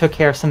took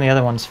care of some of the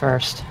other ones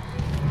first.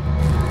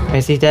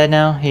 Is he dead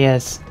now? He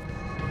is.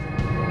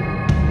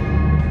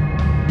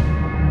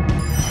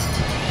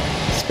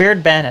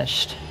 Spirit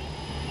banished.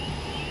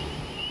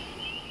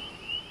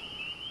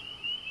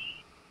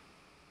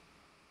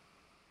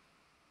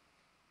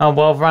 Oh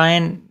well,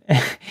 Ryan,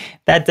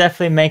 that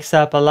definitely makes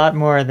up a lot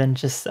more than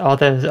just all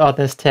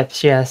those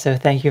tips. Yeah, so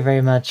thank you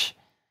very much.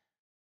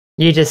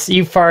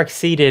 You far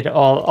exceeded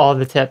all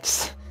the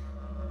tips.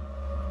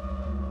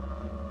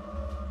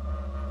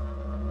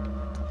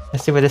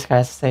 Let's see what this guy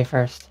has to say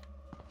first.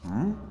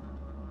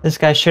 This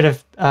guy should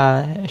have.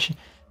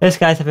 Those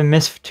guys have been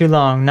missed for too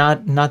long.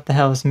 Not that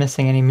hell is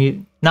missing any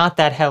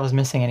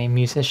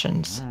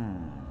musicians.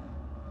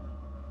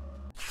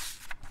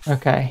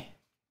 Okay.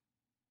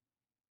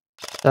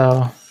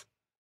 So,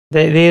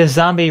 the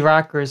zombie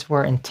rockers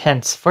were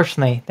intense.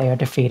 Fortunately, they are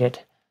defeated.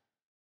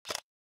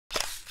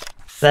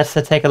 Let's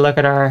take a look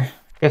at our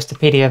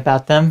Ghostopedia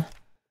about them.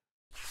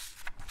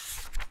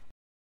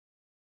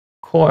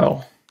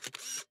 KOIL.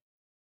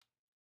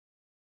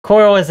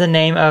 KOIL is the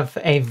name of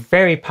a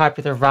very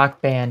popular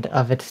rock band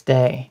of its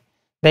day.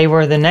 They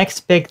were the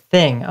next big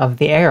thing of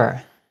the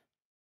era.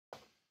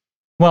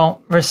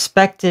 Well,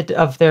 respected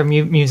of their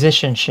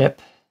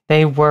musicianship,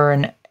 they were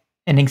an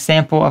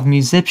example of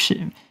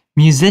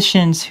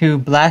musicians who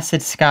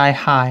blasted sky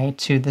high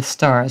to the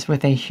stars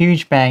with a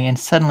huge bang and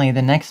suddenly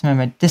the next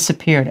moment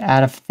disappeared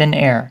out of thin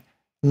air.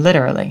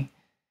 Literally.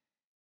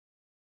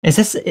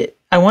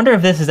 I wonder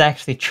if this is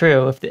actually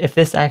true, if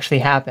this actually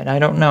happened. I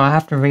don't know. I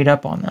have to read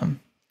up on them.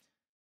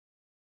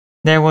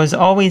 There was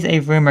always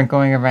a rumor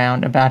going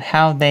around about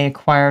how they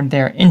acquired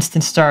their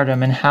instant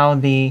stardom and how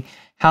they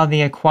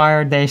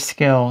acquired their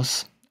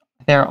skills,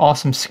 their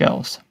awesome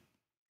skills.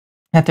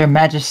 That their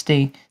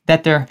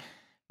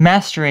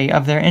mastery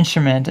of their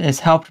instrument is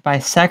helped by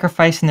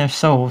sacrificing their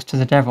souls to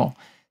the devil.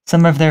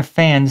 Some of their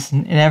fans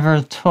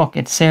never took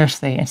it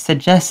seriously and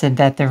suggested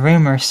that the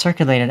rumor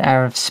circulated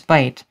out of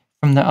spite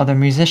from the other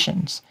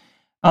musicians.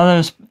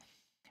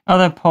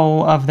 Other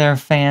pole of their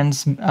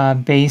fans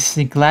base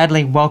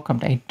gladly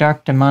welcomed a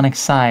dark demonic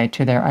side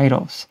to their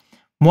idols.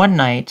 One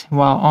night,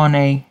 while on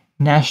a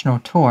national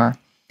tour,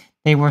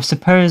 they were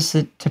supposed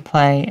to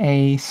play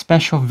a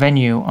special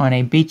venue on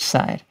a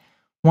beachside,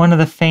 one of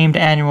the famed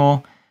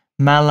annual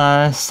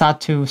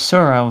Malasatu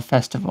Suro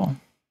Festival.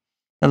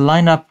 The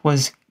lineup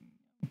was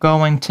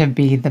going to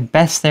be the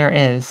best there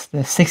is,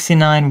 the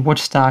 69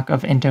 Woodstock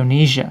of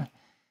Indonesia.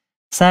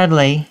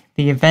 Sadly,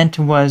 the event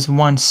was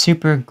one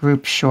super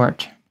group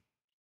short.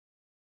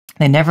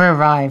 They never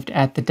arrived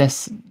at the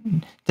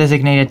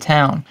designated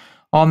town.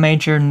 All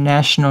major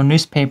national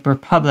newspapers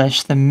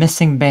published the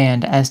missing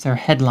band as their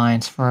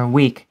headlines for a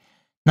week.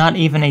 Not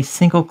even a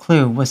single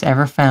clue was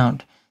ever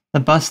found. The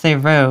bus they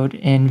rode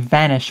in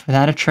vanished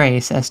without a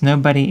trace, as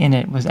nobody in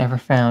it was ever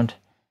found.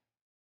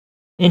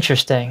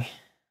 Interesting.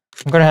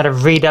 I'm going to have to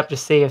read up to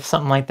see if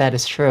something like that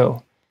is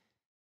true.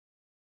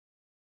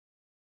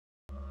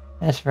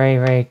 That's very,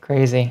 very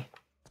crazy.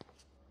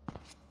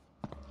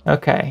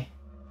 Okay.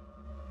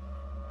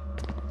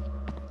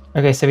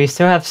 Okay, so we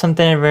still have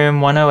something in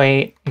room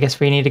 108. I guess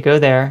we need to go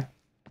there.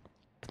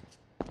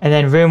 And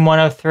then room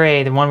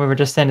 103, the one we were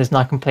just in, is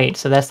not complete.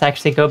 So let's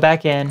actually go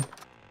back in.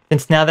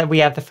 Since now that we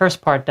have the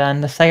first part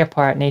done, the second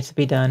part needs to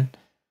be done.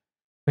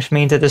 Which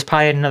means that there's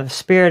probably another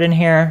spirit in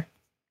here.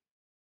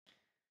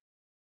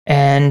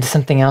 And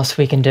something else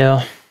we can do.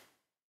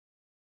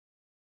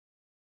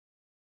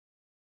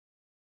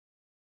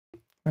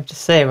 I have to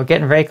say, we're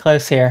getting very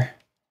close here.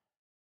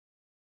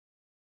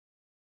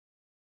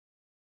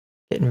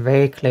 Getting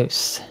very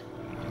close.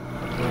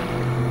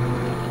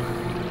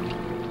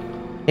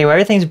 Okay, well,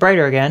 everything's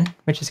brighter again,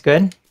 which is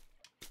good.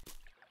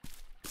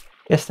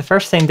 Guess the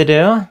first thing to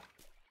do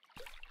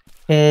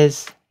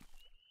is,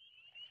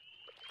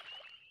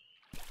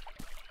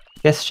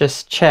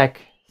 just check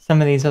some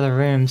of these other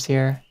rooms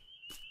here.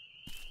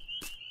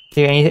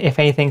 See if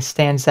anything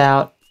stands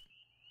out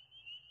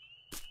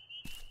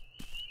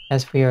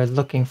as we are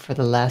looking for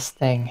the last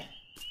thing.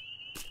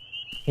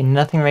 Okay,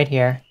 nothing right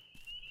here.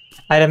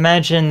 I'd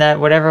imagine that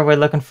whatever we're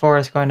looking for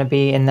is going to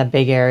be in the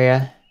big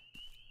area.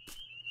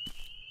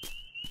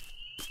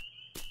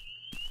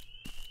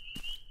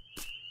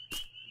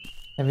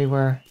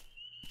 Everywhere.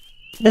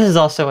 This is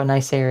also a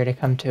nice area to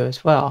come to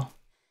as well,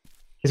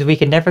 because we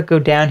could never go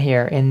down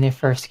here in the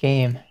first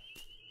game.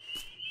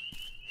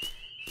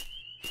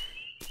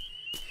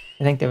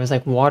 I think there was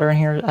like water in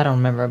here. I don't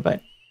remember,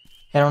 but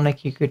I don't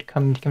think you could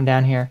come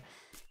down here,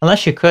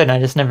 unless you could. And I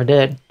just never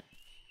did.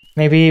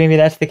 Maybe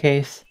that's the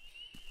case.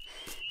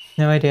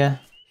 No idea.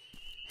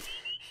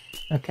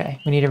 Okay,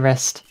 we need a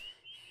rest.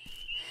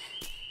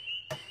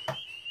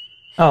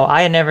 Oh,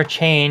 I had never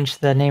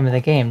changed the name of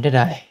the game, did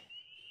I?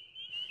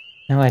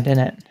 No, I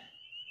didn't.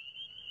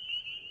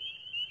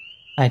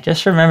 I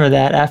just remember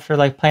that after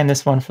like playing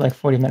this one for like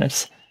 40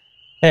 minutes.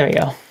 There we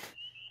go.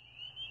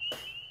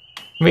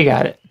 We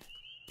got it.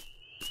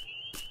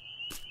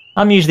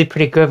 I'm usually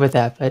pretty good with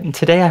that, but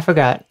today I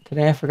forgot.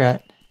 Today I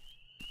forgot.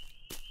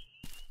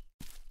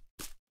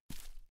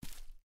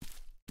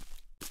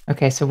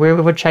 Okay, so we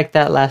would check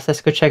that last.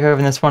 Let's go check over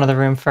in this one other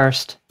room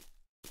first.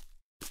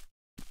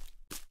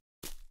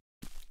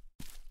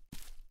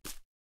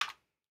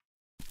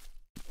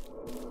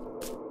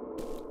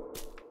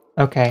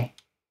 Okay.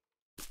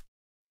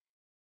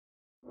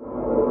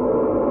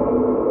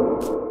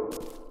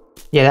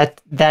 Yeah,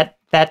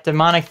 that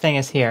demonic thing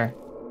is here.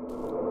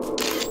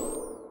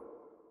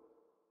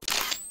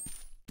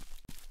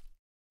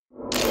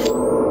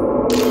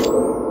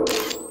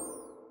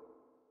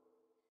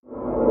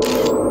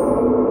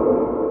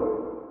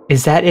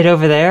 Is that it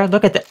over there?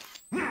 Look at that.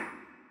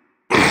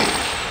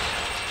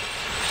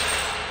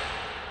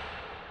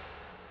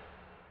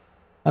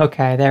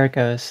 Okay, there it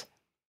goes.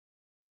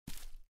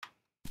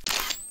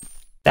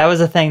 That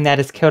was a thing that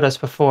has killed us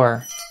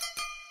before.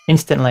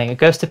 Instantly. A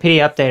Ghost to PD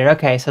updated.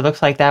 Okay, so it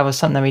looks like that was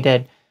something that we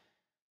did.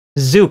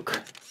 Zook.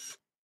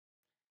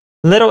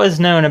 Little is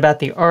known about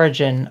the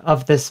origin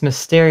of this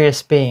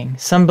mysterious being.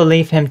 Some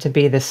believe him to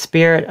be the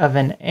spirit of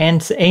an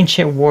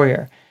ancient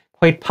warrior.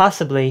 Quite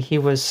possibly he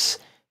was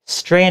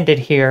stranded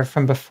here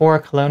from before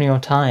colonial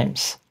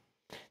times.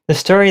 The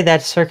story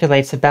that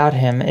circulates about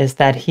him is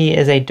that he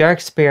is a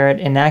dark spirit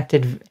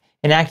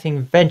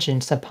enacting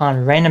vengeance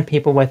upon random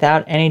people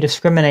without any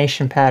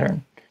discriminating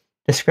pattern.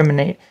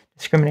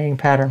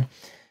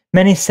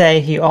 Many say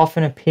he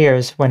often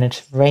appears when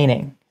it's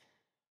raining.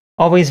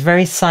 Always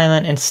very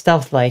silent and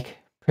stealth-like,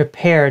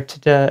 prepared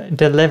to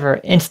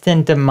deliver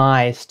instant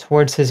demise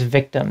towards his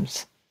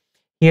victims.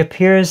 He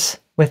appears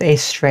with a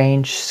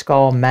strange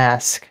skull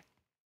mask,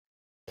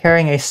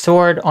 carrying a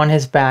sword on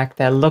his back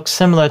that looks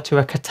similar to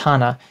a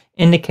katana,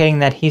 indicating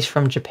that he's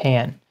from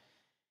Japan.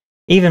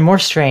 Even more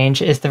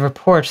strange is the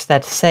reports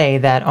that say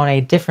that on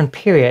a different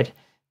period,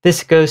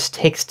 this ghost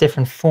takes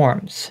different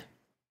forms.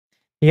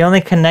 The only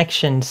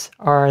connections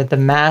are the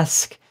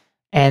mask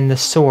and the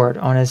sword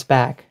on his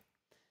back.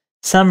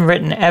 Some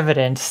written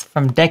evidence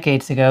from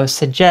decades ago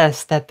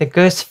suggests that the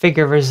ghost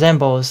figure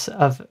resembles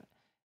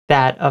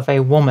that of a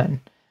woman.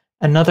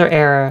 Another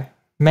era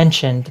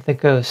mentioned the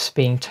ghost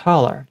being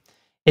taller.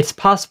 It's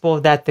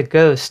possible that the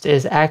ghost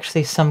is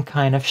actually some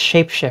kind of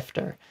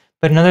shapeshifter,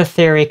 but another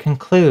theory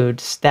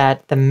concludes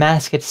that the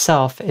mask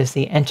itself is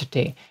the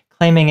entity,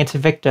 claiming its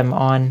victim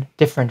on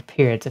different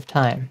periods of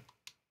time.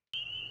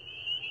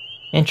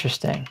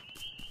 Interesting.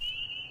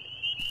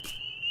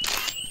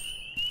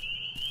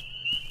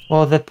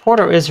 Well, the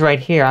portal is right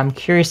here. I'm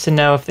curious to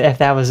know if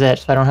that was it,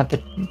 so I don't have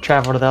to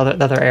travel to the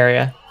other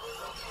area.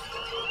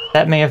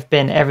 That may have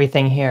been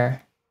everything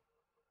here.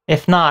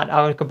 If not,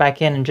 I would go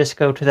back in and just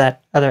go to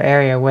that other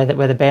area where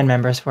the band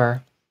members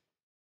were.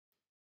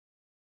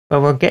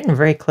 But we're getting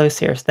very close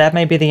here, so that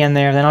may be the end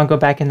there. Then I'll go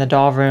back in the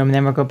doll room, and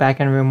then we'll go back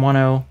in room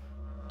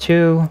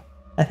 102.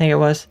 I think it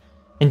was.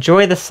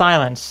 Enjoy the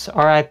silence.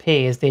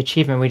 R.I.P. is the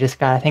achievement we just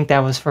got. I think that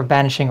was for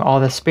banishing all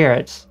the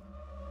spirits.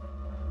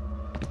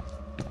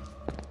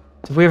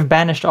 So we've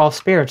banished all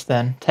spirits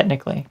then,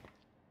 technically.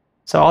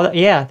 So all that,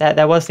 yeah,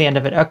 that was the end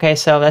of it. Okay,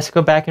 so let's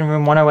go back in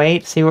room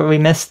 108, see what we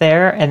missed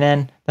there, and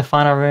then the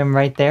final room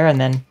right there, and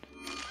then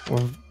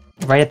we're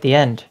right at the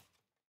end.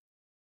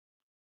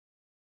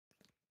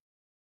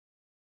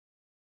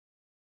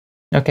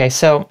 Okay,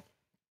 so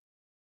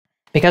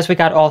because we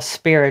got all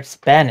spirits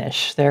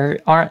banished, there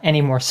aren't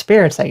any more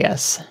spirits, I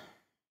guess.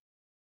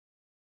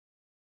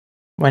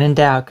 When in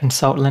doubt,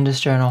 consult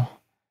Linda's journal.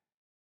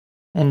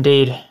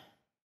 Indeed.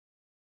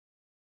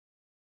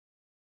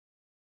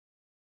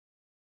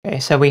 Okay,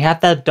 so we have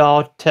that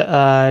doll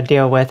to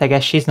deal with. I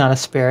guess she's not a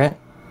spirit.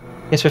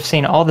 Guess we've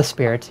seen all the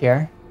spirits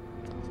here.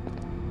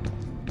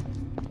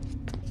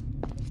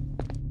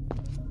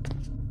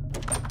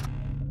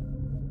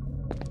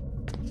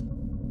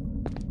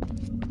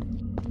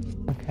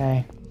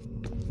 Okay.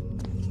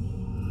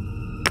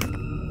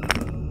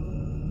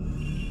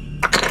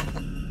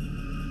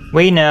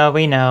 We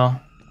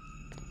know.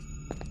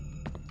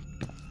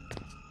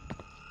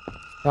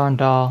 Darn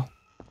doll.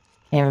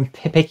 Can't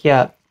even pick you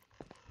up.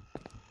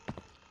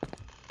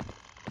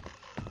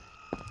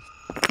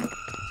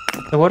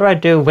 So what do I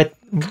do with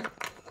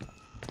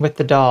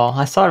the doll?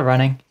 I saw it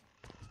running.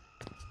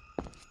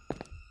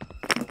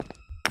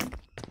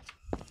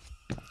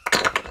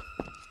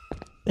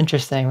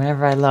 Interesting,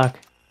 whenever I look.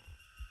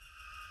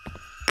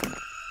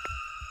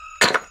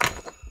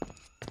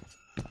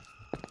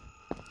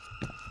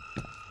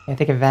 I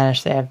think it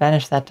vanished there. It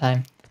vanished that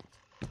time.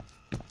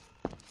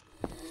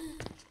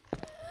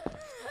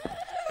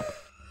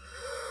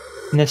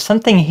 And there's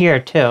something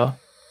here, too.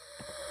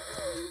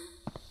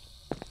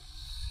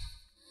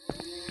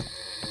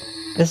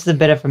 This is a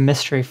bit of a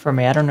mystery for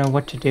me. I don't know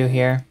what to do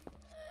here.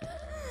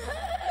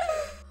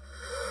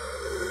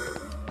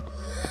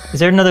 Is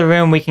there another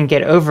room we can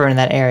get over in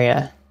that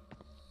area?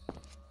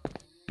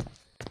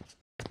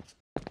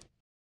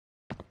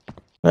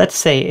 Let's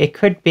see. It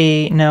could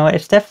be... No,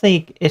 it's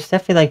definitely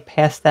like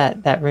past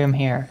that room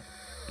here.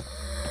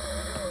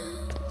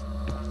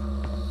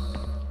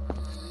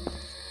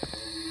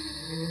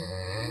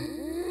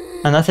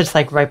 Unless it's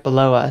like right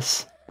below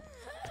us.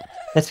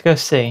 Let's go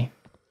see.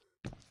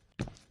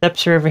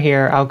 Steps are over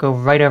here. I'll go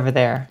right over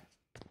there.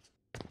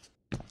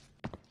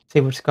 See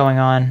what's going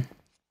on.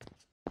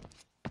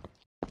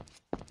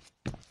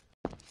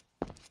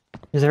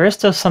 Because there is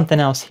still something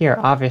else here,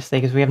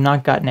 obviously, because we have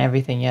not gotten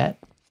everything yet.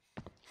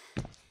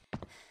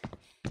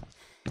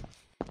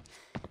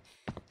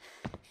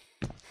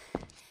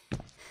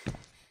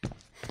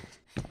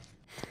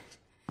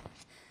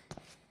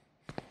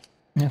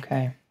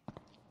 Okay.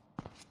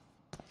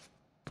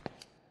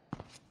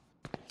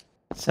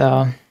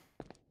 So,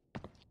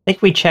 I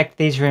think we checked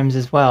these rooms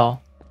as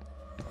well.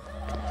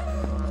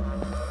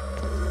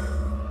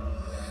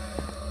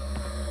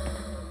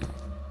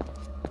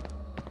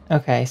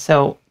 Okay,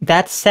 so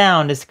that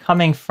sound is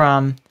coming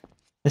from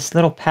this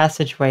little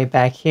passageway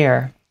back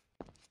here.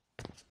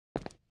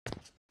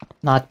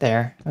 Not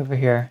there, over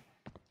here.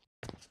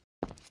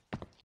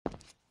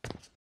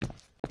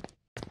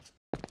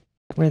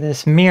 Where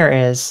this mirror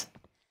is.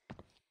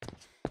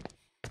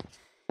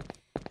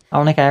 I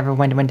don't think I ever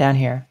went down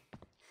here.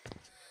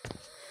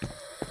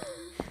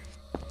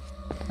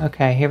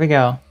 Okay, here we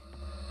go.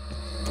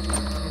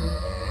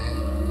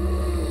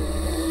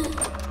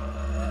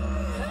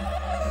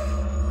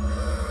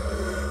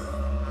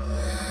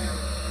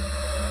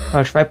 Oh,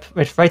 it's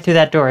right through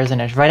that door, isn't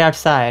it? It's right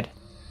outside.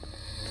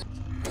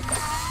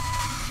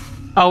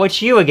 Oh,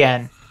 it's you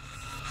again.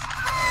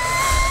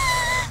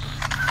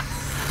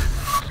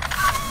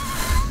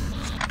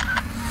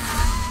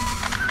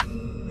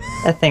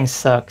 That thing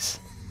sucks.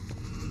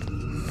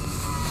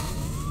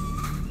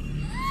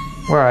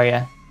 Where are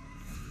you?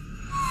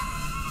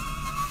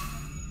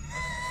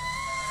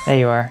 There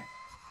you are.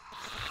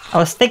 I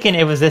was thinking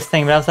it was this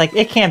thing, but I was like,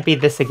 it can't be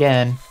this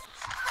again.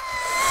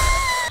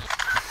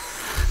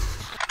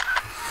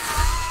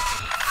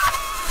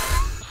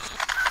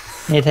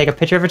 I need to take a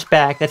picture of its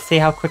back. Let's see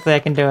how quickly I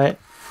can do it.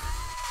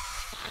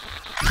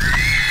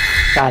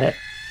 Got it.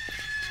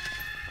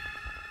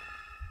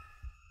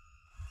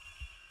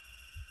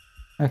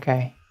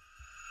 Okay.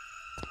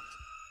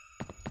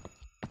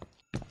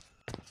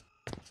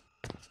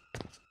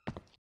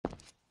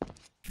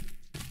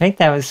 I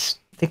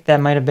think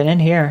that might have been in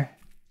here.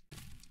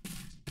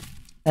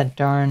 That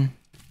darn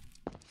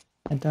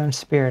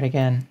spirit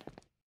again.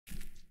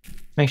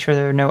 Make sure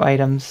there are no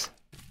items.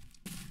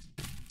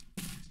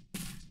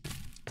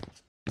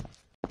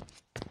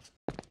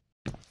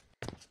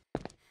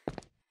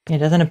 It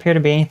doesn't appear to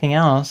be anything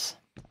else.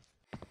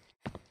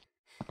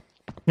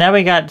 Now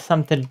we got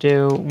something to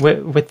do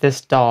with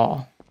this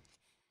doll.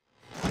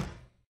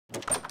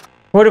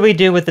 What do we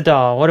do with the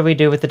doll? What do we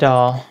do with the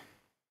doll?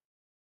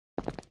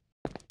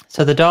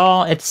 So the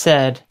doll, it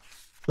said,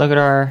 look at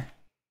our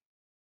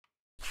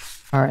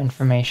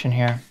information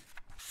here.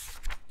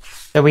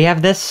 So we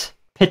have this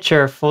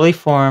picture fully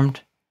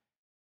formed.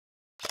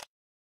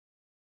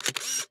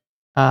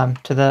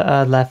 to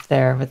the left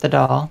there with the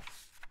doll.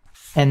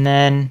 And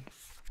then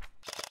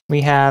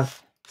we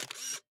have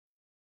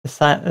the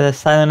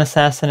silent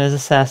assassin is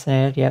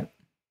assassinated. Yep.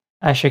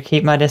 I should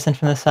keep my distance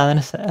from the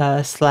silent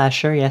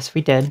slasher. Yes,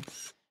 we did.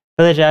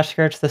 Village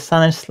outskirts. The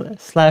silent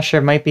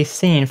slasher might be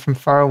seen from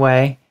far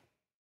away.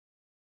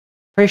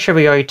 Pretty sure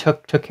we already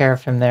took care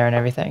of him there and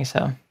everything.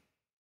 So,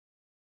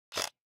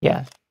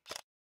 yeah.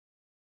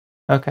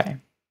 Okay.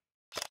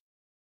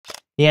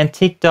 The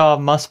antique doll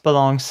must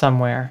belong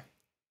somewhere.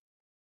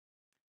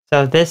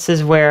 So this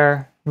is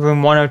where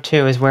room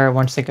 102 is where it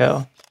wants to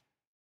go.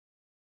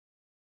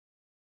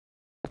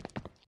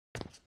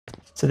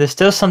 So there's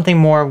still something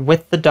more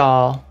with the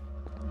doll.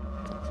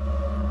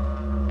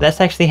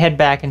 Let's actually head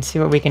back and see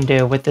what we can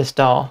do with this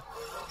doll.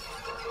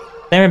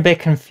 I'm a bit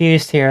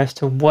confused here as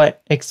to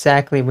what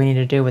exactly we need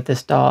to do with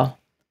this doll.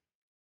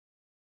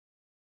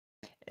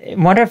 I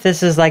wonder if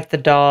this is like the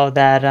doll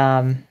that,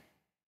 if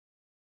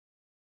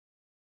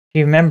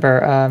you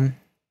remember,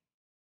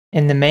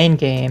 in the main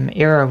game,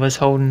 Ira was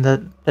holding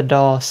the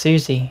doll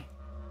Susie.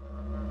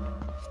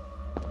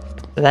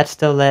 So that's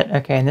still lit.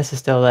 Okay, and this is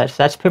still lit. So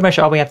that's pretty much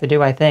all we have to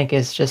do, I think,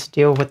 is just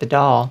deal with the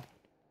doll.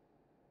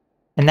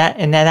 And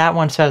that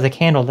one still has a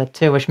candle lit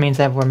too, which means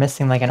that we're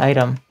missing like an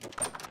item.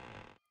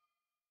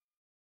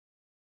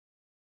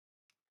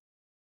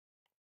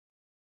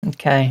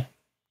 Okay.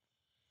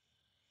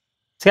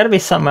 There's got to be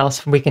something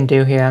else we can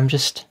do here. I'm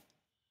just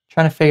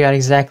trying to figure out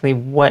exactly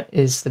what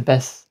is the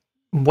best,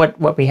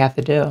 what we have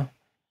to do.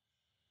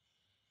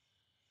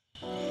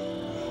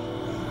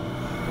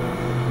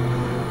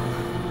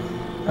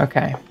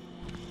 Okay.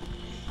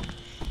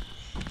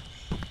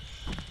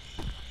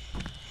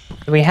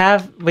 We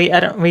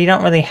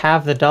don't really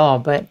have the doll,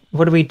 but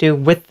what do we do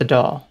with the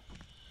doll?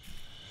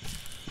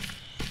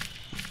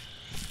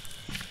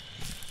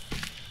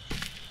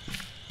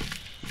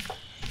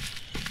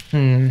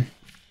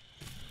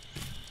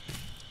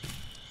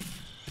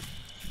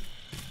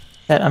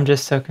 That I'm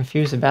just so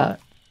confused about.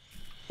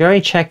 We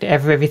already checked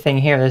everything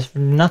here. There's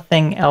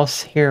nothing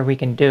else here we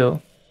can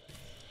do.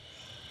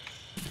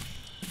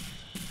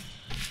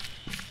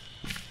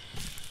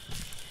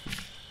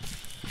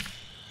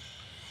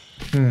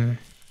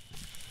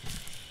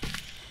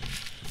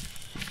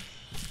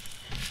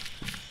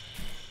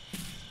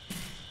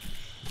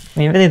 I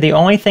mean, really, the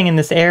only thing in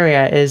this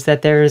area is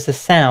that there is a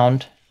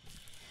sound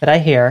that I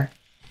hear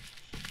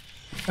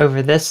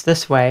over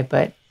this way,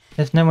 but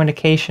there's no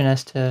indication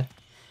as to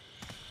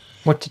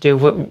what to do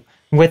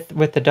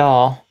with the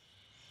doll.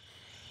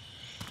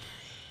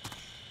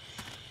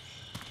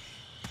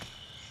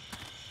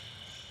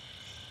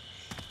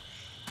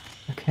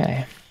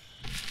 Okay.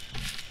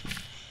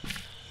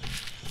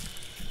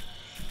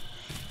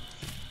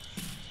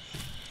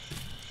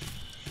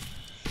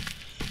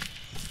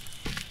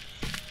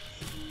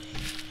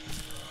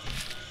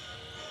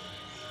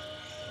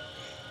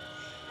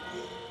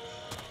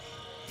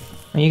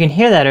 You can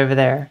hear that over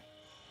there.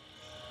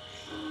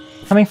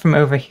 Coming from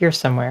over here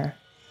somewhere.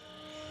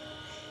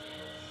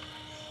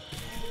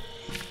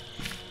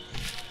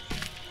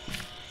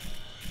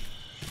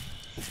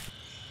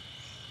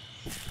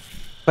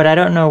 But I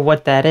don't know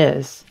what that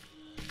is.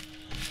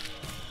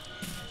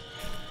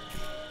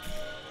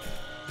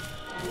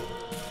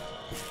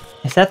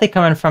 Is that they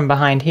coming from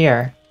behind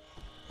here?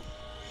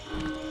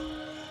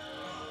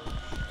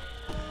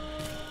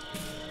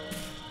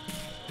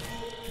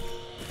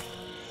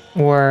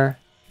 Or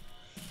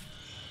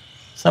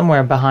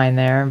somewhere behind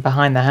there,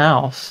 behind the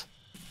house.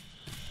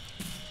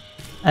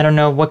 I don't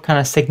know what kind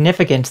of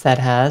significance that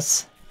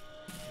has.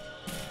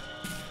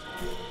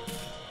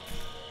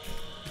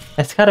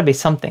 It's gotta be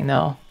something,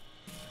 though.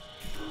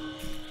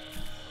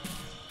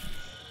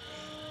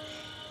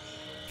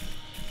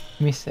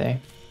 Let me see.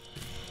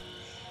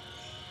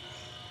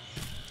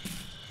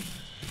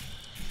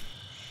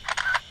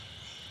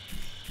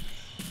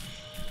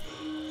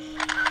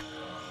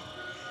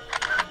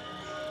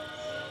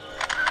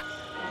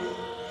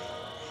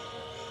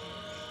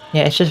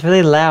 Yeah, it's just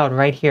really loud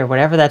right here,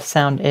 whatever that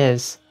sound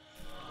is.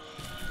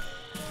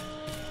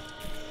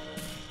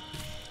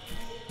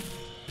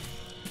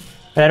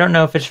 But I don't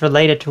know if it's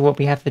related to what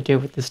we have to do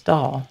with this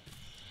doll.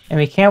 And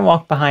we can't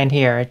walk behind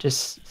here, it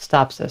just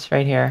stops us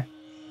right here.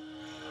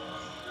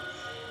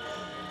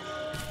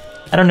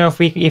 I don't know if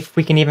we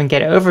can even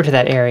get over to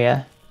that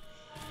area.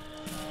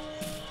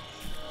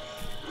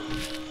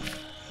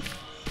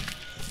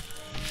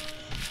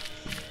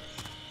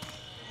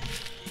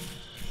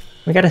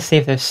 We gotta see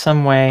if there's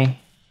some way.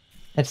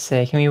 Let's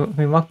see, can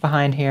we walk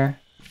behind here?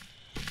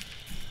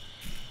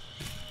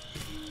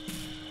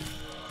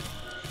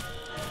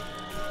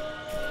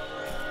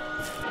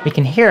 We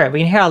can hear it. We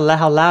can hear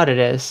how loud it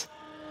is.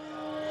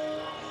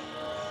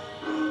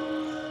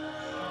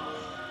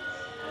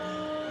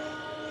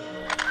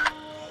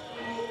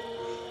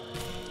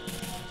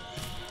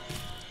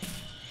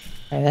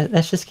 Alright,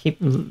 let's just keep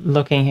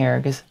looking here,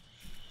 because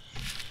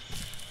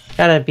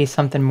gotta be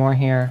something more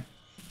here.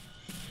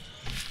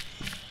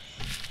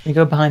 We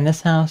go behind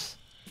this house.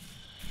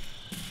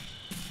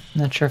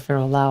 I'm not sure if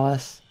it'll allow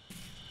us.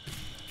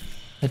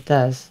 It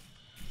does.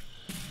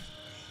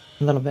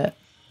 A little bit.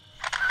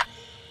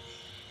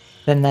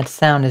 Then that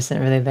sound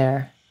isn't really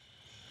there.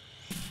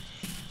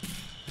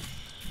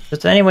 So is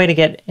there any way to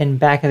get in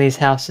back of these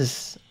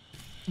houses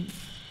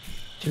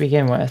to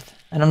begin with?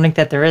 I don't think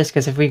that there is,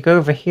 because if we go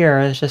over here,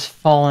 it's just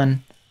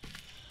fallen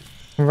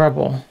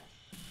rubble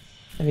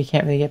that we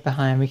can't really get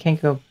behind. We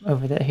can't go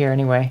over that here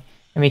anyway.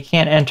 And we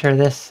can't enter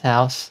this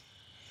house.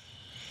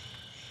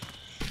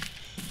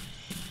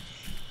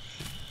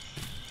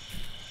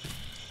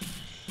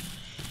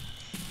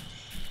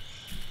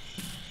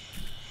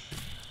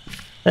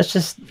 Let's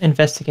just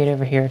investigate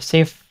over here.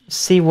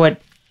 See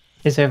what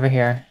is over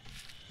here.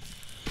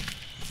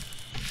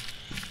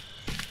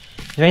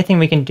 Is there anything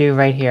we can do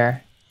right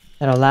here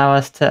that'll allow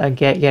us to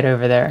get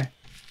over there?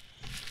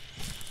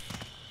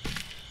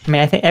 I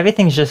mean, I think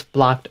everything's just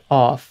blocked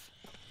off.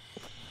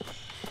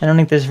 I don't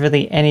think there's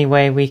really any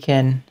way we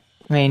can...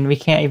 I mean, we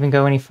can't even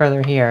go any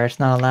further here. It's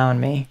not allowing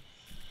me.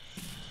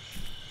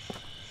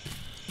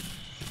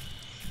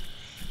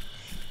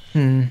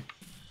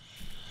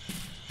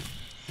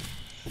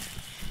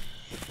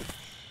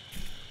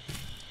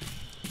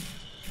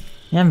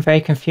 Yeah, I'm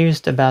very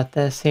confused about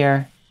this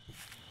here.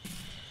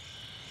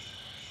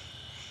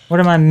 What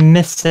am I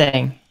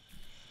missing?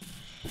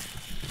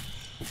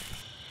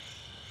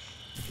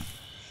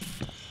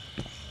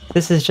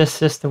 This is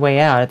just the way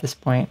out at this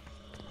point.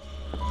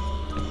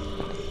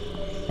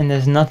 And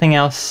there's nothing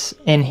else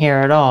in here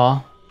at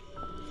all.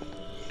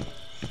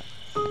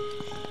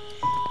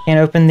 Can't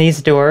open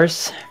these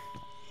doors.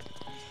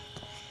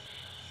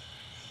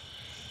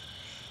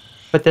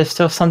 But there's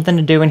still something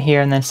to do in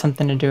here and then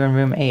something to do in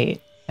room 8.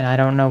 And I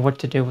don't know what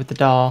to do with the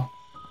doll.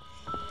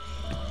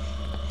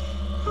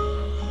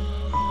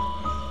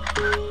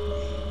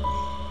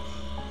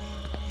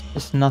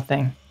 Just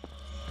nothing.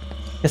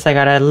 Guess I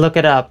gotta look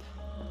it up.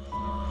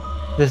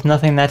 There's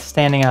nothing that's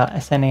standing out.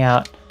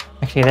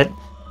 Actually,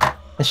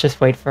 let's just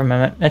wait for a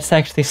moment. Let's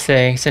actually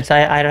see, since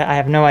I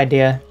have no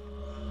idea.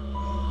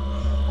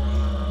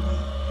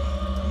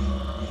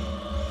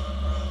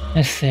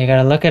 Let's see,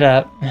 gotta look it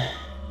up.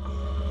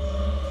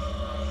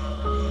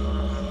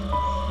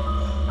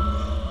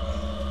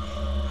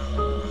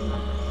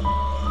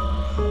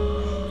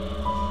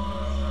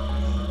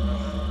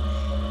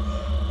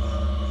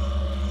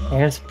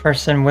 Here's a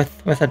person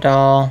with a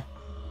doll.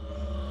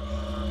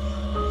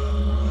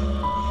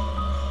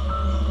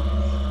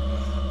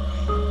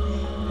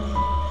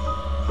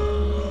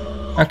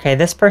 Okay,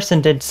 this person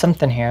did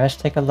something here. Let's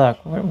take a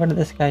look. What did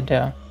this guy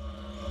do?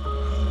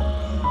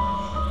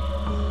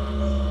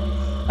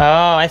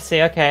 Oh, I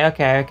see.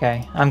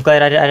 Okay. I'm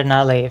glad I did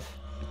not leave.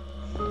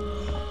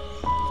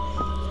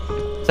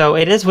 So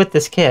it is with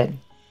this kid.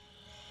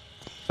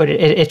 But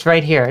it's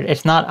right here.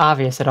 It's not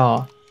obvious at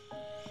all.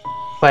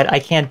 But I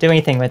can't do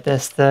anything with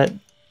this. The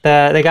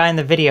guy in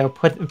the video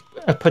put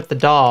the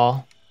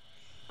doll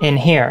in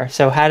here.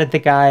 So how did the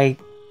guy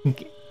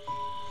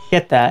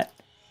get that?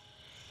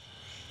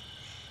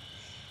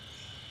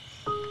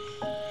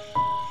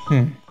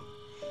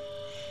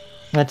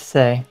 Let's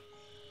see.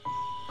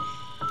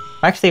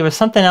 Actually, it was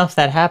something else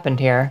that happened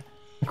here,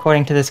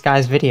 according to this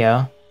guy's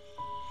video.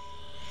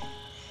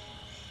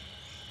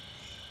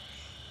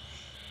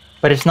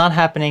 But it's not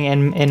happening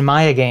in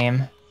Maya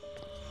game.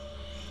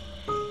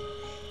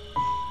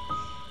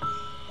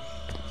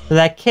 So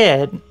that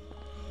kid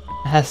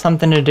has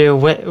something to do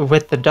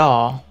with the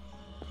doll.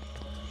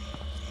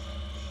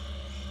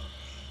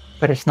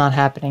 But it's not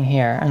happening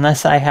here,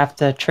 unless I have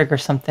to trigger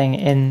something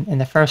in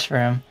the first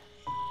room.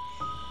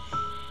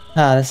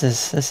 Ah, this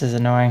is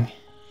annoying.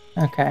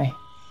 Okay.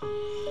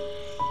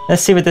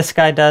 Let's see what this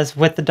guy does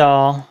with the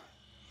doll.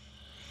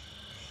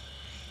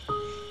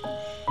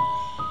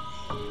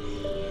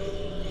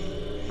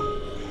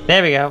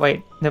 There we go.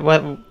 Wait,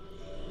 what?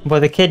 Well,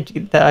 the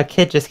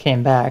kid just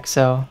came back,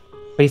 so,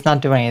 but he's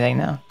not doing anything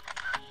now.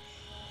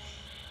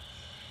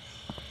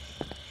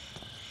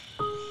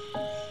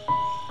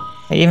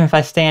 Even if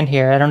I stand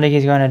here, I don't think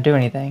he's going to do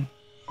anything.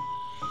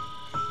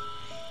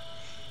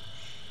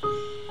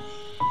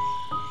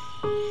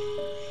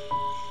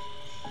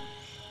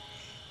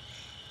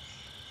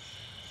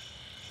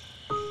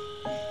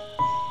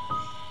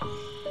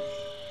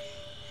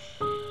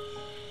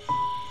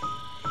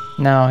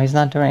 No, he's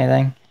not doing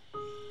anything.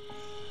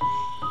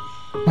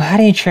 Well, how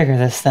do you trigger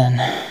this then?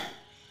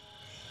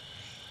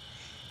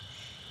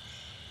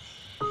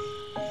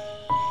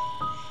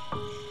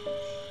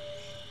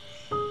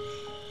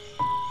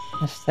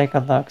 Let's take a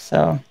look.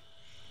 So,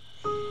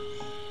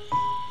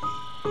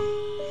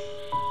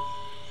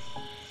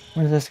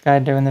 what does this guy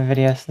do in the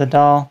video? So the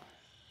doll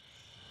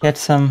gets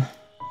some.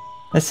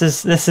 This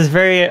is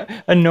very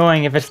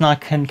annoying if it's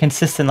not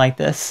consistent like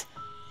this.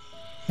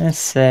 Let's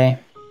see.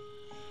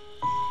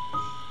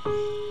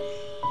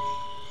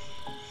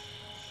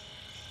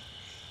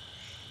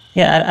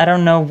 Yeah, I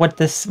don't know what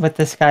this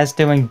guy's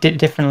doing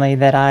differently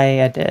that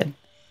I did.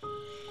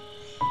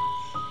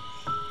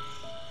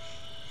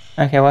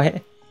 Okay, well,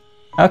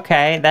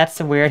 okay,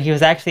 that's weird. He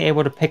was actually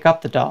able to pick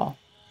up the doll.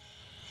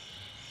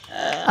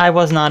 I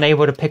was not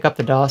able to pick up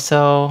the doll,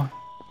 so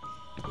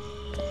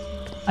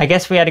I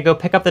guess we had to go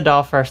pick up the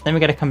doll first, then we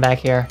gotta come back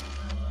here.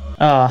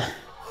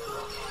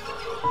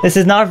 This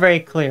is not very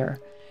clear.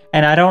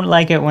 And I don't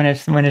like it when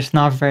it's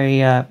not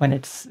very, when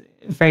it's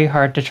very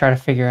hard to try to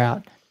figure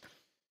out.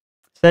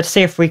 So let's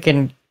see if we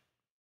can...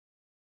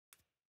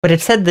 But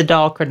it said the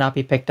doll could not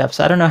be picked up,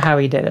 so I don't know how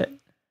he did it.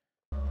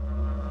 I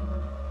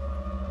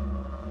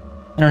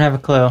don't have a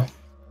clue.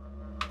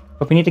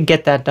 But we need to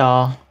get that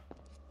doll.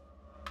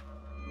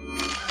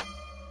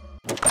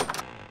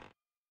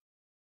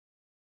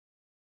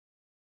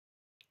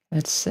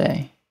 Let's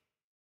see.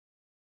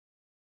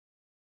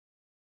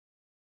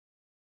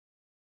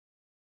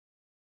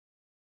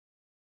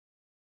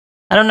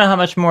 I don't know how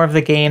much more of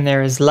the game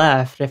there is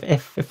left.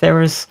 If there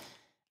was...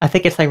 I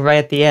think it's like right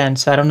at the end,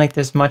 so I don't think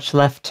there's much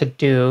left to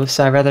do,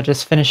 so I'd rather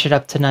just finish it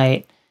up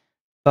tonight.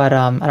 But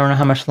I don't know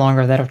how much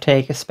longer that'll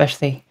take,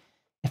 especially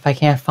if I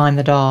can't find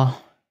the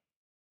doll.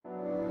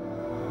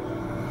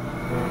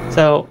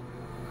 So,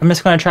 I'm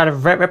just going to try to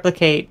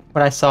replicate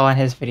what I saw in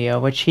his video,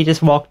 which he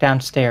just walked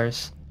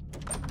downstairs.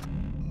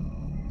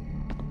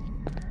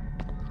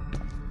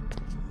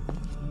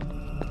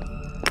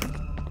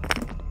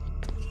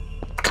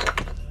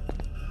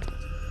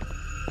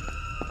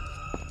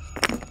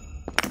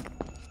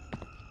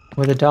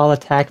 Will the doll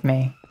attack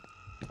me?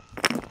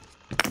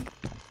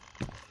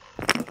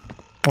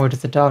 Or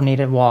does the doll need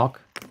to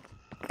walk?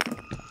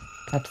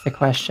 That's the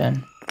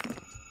question.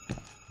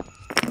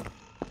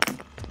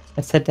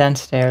 Let's head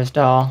downstairs,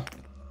 doll.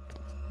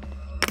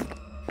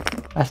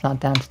 That's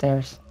not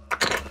downstairs.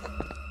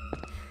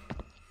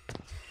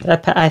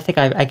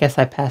 I guess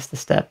I passed the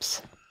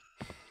steps.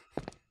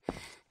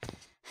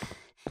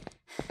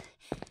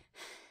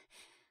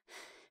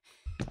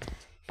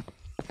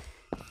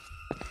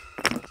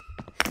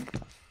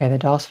 Okay, the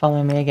doll's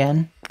following me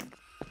again.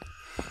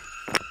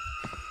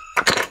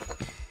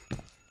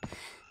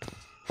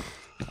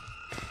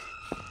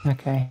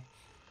 Okay.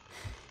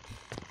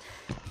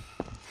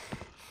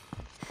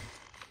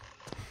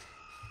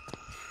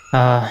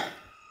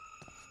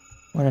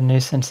 What a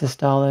nuisance this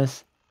doll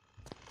is.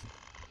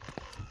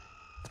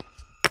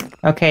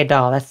 Okay,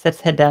 doll,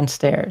 let's head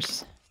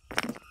downstairs.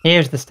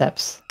 Here's the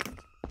steps.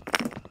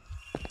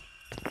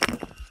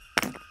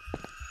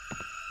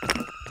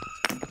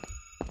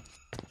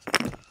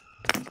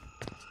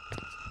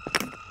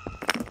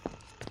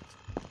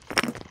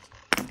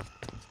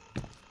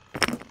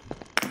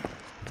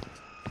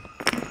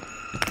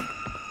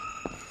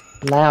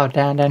 Loud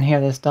down here,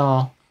 this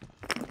doll.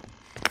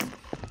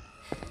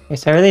 Okay,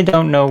 so I really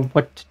don't know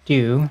what to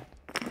do.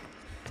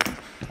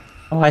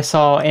 Oh, I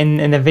saw in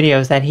the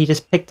videos that he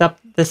just picked up,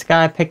 this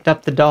guy picked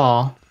up the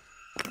doll.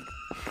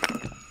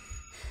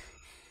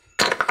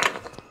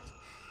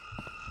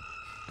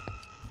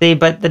 See,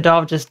 but the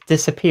doll just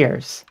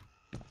disappears.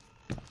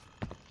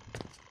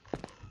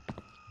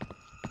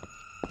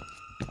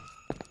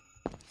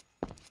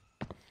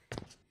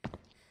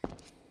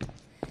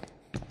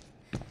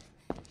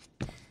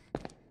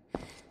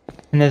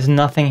 And there's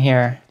nothing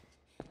here.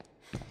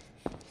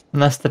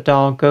 Unless the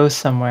doll goes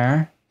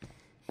somewhere.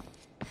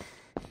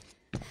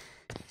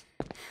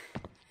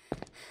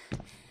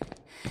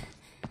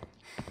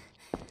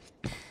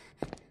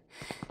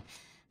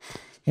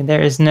 And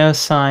there is no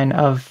sign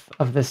of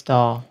this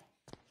doll.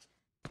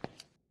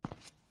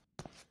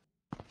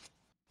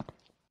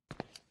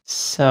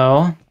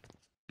 So...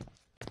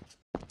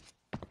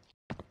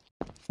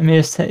 I'm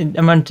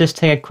gonna just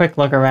take a quick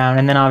look around,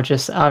 and then I'll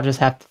just have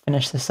to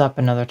finish this up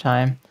another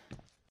time.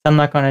 I'm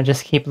not gonna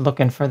just keep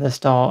looking for this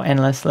doll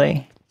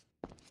endlessly.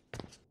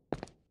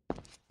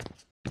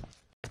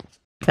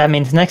 That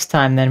means next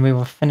time, then, we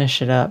will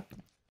finish it up.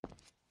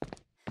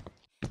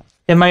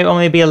 There might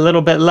only be a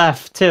little bit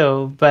left,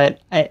 too,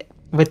 but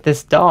with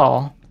this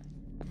doll...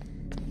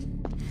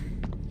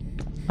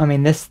 I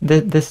mean,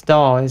 this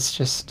doll is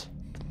just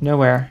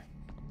nowhere.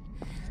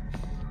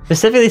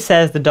 Specifically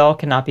says the doll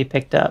cannot be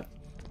picked up.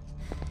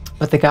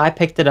 But the guy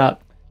picked it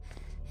up.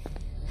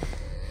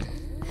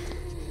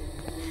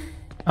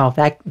 Oh,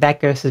 that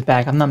ghost is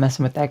back. I'm not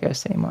messing with that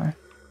ghost anymore.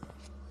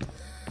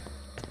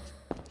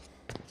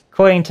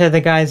 According to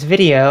the guy's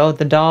video,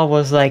 the doll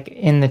was like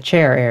in the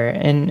chair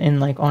area, in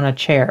like on a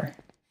chair.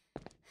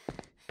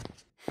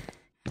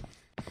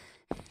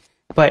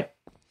 But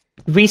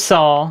we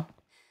saw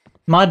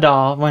my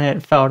doll when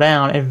it fell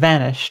down, it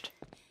vanished.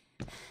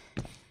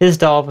 His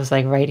doll was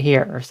like right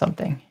here or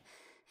something.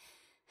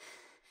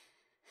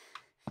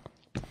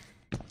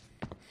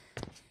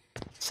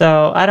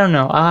 So I don't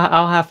know.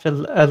 I'll have to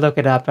look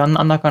it up.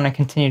 I'm not going to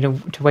continue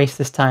to waste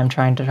this time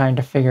trying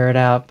to figure it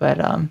out. But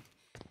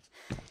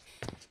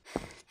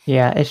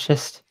yeah, it's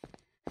just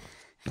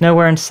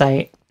nowhere in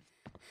sight.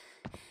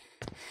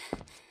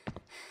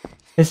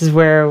 This is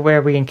where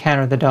we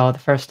encountered the doll the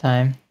first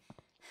time,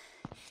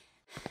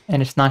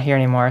 and it's not here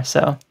anymore.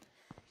 So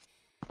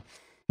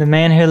the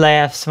man who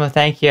laughs. Well,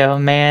 thank you,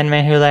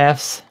 man who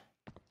laughs.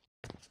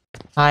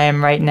 I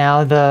am right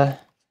now the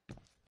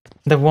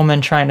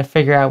woman trying to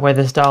figure out where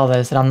this doll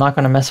is that I'm not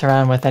going to mess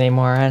around with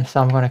anymore, and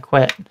so I'm going to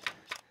quit.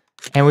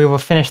 And we will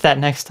finish that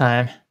next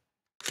time.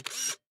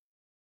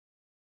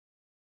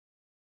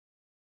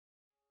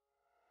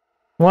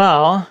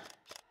 Well,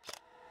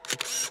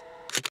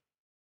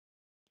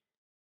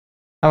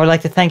 I would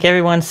like to thank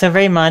everyone so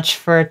very much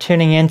for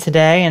tuning in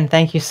today, and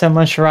thank you so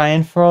much,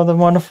 Ryan, for all the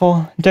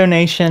wonderful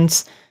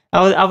donations.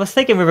 I was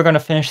thinking we were going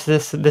to finish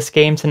this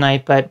game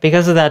tonight, but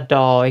because of that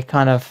doll, it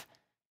kind of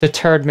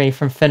deterred me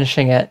from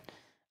finishing it.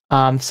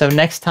 So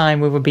next time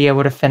we will be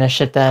able to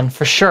finish it then,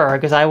 for sure,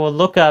 because I will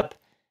look up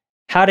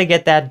how to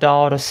get that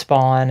doll to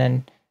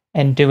spawn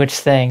and do its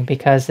thing,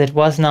 because it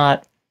was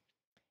not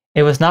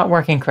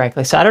working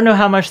correctly. So I don't know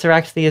how much there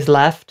actually is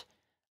left.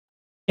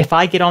 If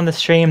I get on the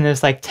stream and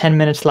there's like 10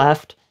 minutes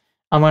left,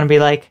 I'm going to be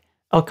like,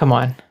 oh, come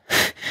on.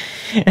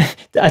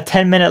 A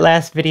 10-minute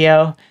last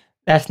video,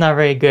 that's not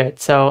very good.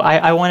 So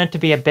I want it to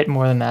be a bit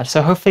more than that.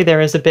 So hopefully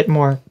there is a bit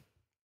more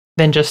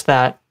than just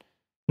that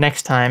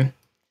next time.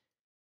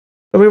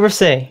 But we will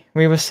see.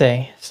 We will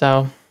see.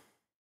 So,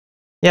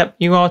 yep,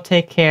 you all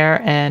take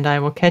care, and I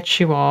will catch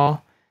you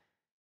all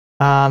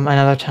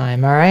another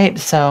time. All right?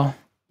 So,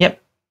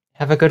 yep,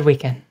 have a good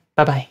weekend.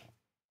 Bye-bye.